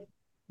 necessary.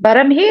 But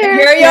I'm And here.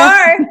 here you Yeah.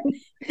 are.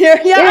 Here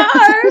you Yeah.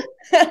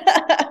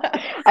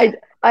 are.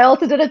 I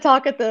also did a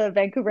talk at the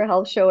Vancouver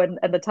Health Show and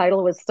the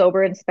title was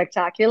Sober and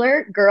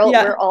Spectacular. Girl, we're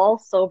Yeah. all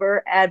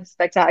sober and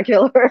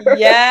spectacular.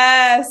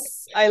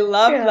 Yes. I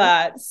love Yeah.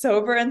 that.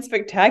 Sober and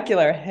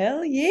spectacular.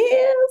 Hell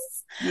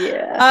yes.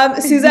 Yeah.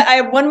 Suzette, I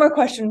have one more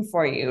question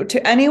for you.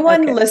 To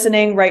anyone Okay.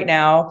 listening right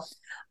now,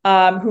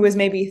 who is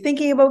maybe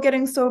thinking about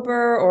getting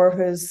sober or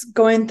who's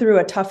going through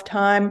a tough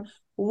time,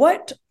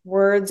 what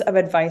words of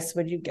advice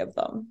would you give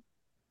them?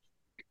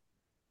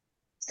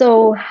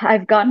 So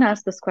I've gotten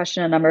asked this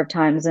question a number of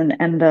times, and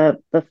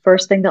the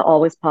first thing that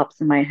always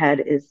pops in my head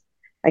is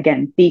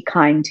again, be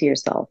kind to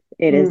yourself.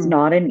 It is Mm,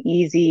 not an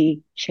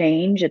easy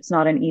change, it's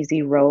not an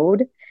easy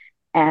road.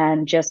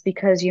 And just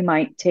because you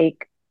might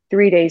take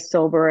 3 days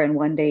sober and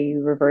one day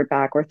you revert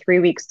back, or 3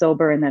 weeks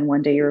sober and then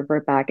one day you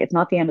revert back, it's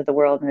not the end of the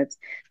world. And it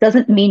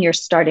doesn't mean you're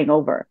starting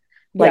over.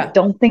 Like, yeah,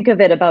 don't think of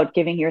it about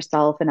giving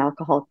yourself an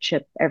alcohol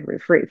chip every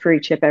free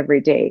chip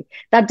every day.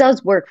 That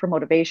does work for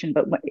motivation,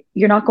 but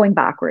you're not going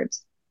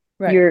backwards.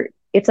 right.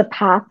 It's a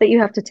path that you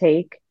have to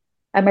take.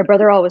 And my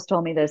brother always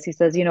told me this. He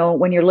says,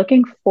 when you're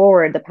looking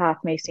forward, the path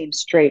may seem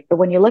straight, but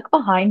when you look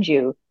behind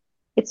you,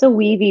 it's a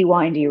weavy,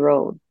 windy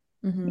road.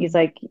 He's Mm-hmm.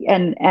 like,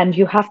 and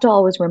you have to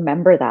always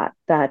remember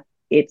that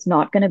it's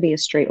not going to be a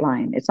straight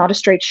line. It's not a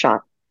straight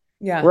shot.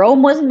 Yeah.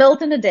 Rome wasn't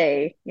built in a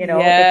day. It takes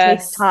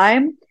Yes.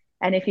 time.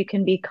 And if you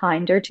can be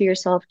kinder to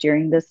yourself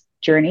during this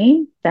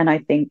journey, then I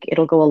think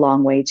it'll go a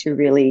long way to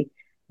really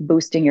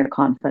boosting your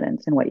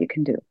confidence in what you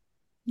can do.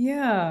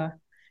 Yeah.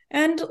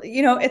 And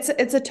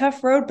it's a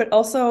tough road, but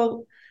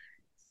also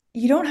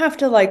you don't have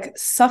to like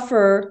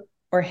suffer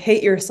or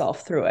hate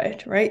yourself through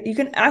it, right? You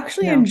can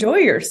actually No. enjoy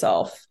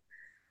yourself.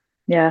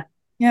 Yeah.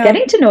 Yeah.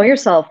 Getting to know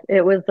yourself,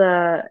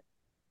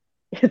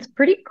 it's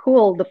pretty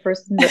cool the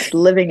person that's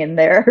living in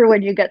there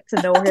when you get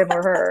to know him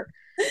or her.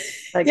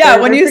 Like Yeah,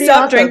 when they're you pretty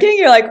stop awesome. drinking,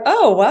 you're like,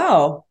 "Oh,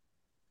 wow.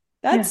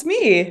 Yeah. That's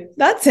me.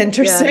 That's Yeah.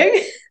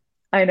 interesting."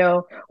 I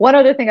know. One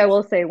other thing I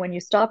will say, when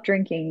you stop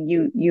drinking,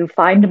 you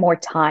find more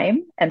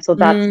time. And so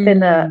that's been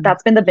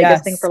the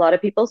biggest thing for Yes. a lot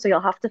of people. So you'll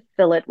have to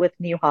fill it with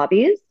new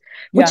hobbies,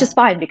 which is Yeah.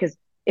 fine because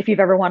if you've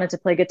ever wanted to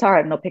play guitar,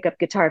 I don't know, pick up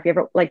guitar. If you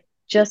ever like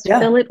just Yeah.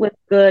 fill it with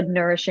good,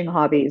 nourishing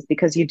hobbies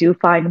because you do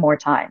find more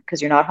time because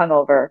you're not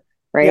hungover,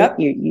 right? Yep.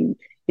 You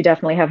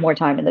definitely have more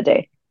time in the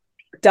day.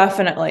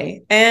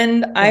 Definitely.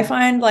 And I Yeah.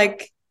 find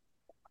like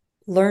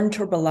learn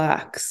to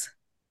relax.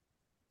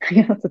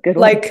 Yeah, that's a good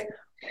one. Like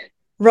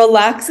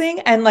relaxing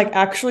and like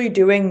actually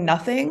doing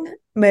nothing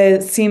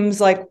seems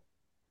like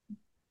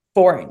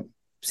boring.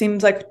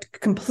 Seems like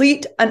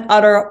complete and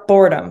utter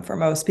boredom for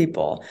most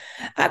people.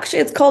 Actually,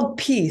 it's called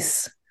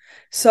peace.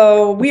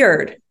 So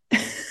weird.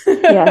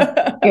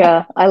 Yeah.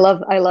 Yeah. I love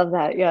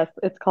that. Yes,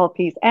 it's called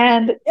peace.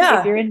 And if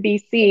Yeah. you're in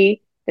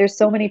BC, there's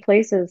so many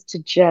places to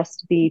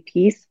just be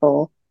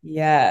peaceful.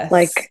 Yes.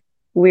 Like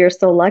we're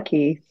so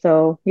lucky.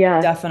 So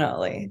yeah,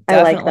 Definitely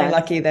I like that.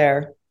 lucky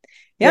there.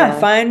 Yeah.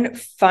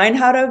 Find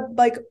how to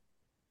like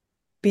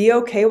be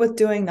okay with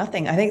doing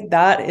nothing. I think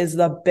that is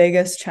the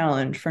biggest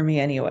challenge for me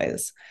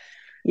anyways. To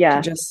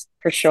Yeah, just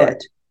for sure.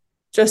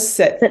 Just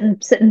sit.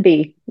 Sit and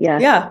be. Yeah.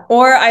 Yeah.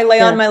 Or I lay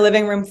on my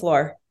living room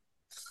floor.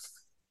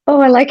 Oh,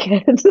 I like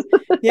it.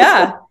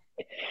 Yeah.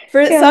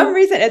 For Yeah. some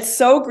reason, it's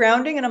so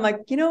grounding. And I'm like,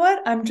 you know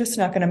what? I'm just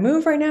not going to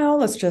move right now.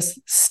 Let's just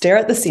stare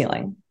at the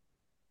ceiling.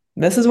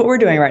 This is what we're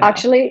doing right now.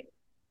 Actually,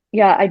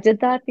 yeah, I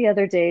did that the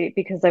other day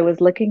because I was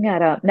looking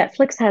at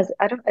Netflix has,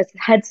 I don't, it's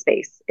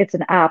Headspace. It's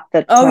an app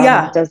that Oh,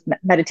 yeah. does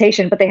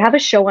meditation, but they have a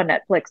show on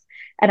Netflix.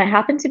 And I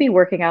happened to be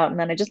working out and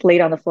then I just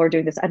laid on the floor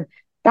doing this. And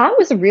that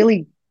was a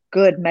really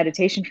good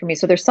meditation for me.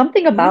 So there's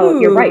something about,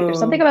 you're right, there's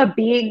something Ooh. about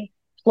being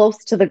close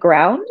to the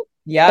ground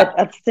that Yeah.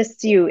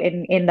 assists you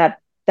in that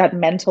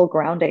mental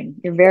grounding.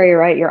 You're very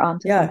right. You're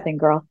onto Yeah. something,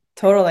 girl.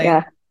 Totally.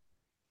 Yeah.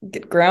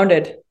 Get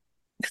grounded.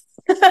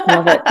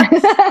 Love it.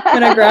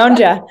 Gonna ground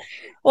you.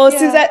 Well, Yeah.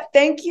 Suzette,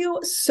 thank you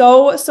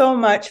so, so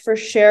much for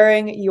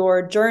sharing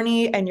your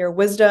journey and your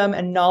wisdom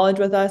and knowledge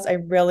with us. I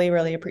really,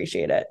 really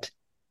appreciate it.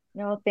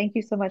 No, thank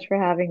you so much for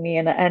having me.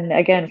 And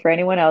again, for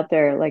anyone out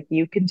there, like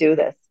you can do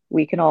this.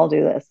 We can all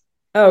do this.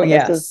 Oh, And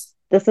yes.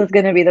 this is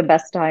going to be the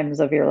best times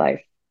of your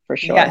life for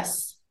sure.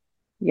 Yes.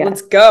 Yeah.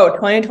 Let's go.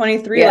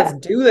 2023. Yeah. Let's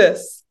do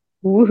this.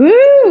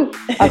 Woohoo!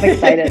 I'm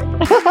excited.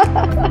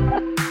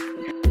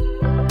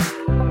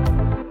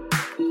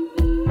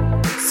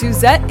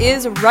 Suzette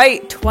is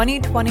right.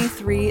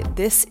 2023,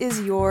 this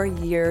is your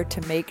year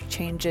to make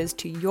changes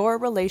to your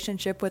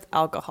relationship with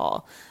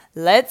alcohol.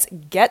 Let's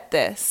get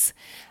this.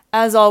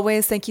 As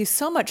always, thank you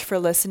so much for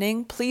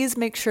listening. Please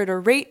make sure to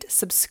rate,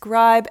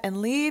 subscribe, and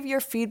leave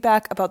your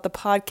feedback about the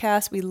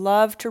podcast. We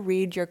love to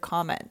read your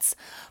comments.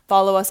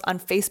 Follow us on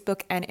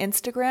Facebook and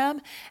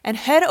Instagram, and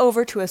head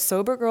over to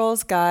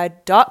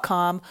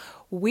asobergirlsguide.com.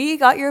 We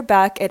got your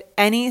back at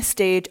any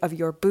stage of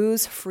your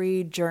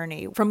booze-free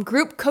journey. From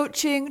group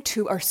coaching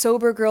to our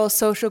Sober Girls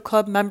Social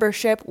Club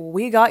membership,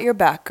 we got your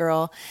back,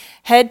 girl.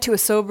 Head to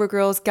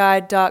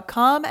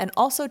asobergirlsguide.com and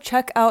also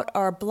check out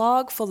our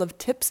blog full of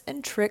tips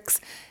and tricks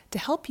to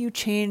help you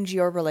change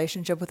your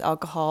relationship with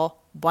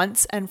alcohol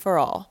once and for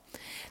all.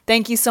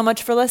 Thank you so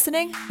much for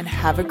listening and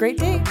have a great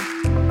day.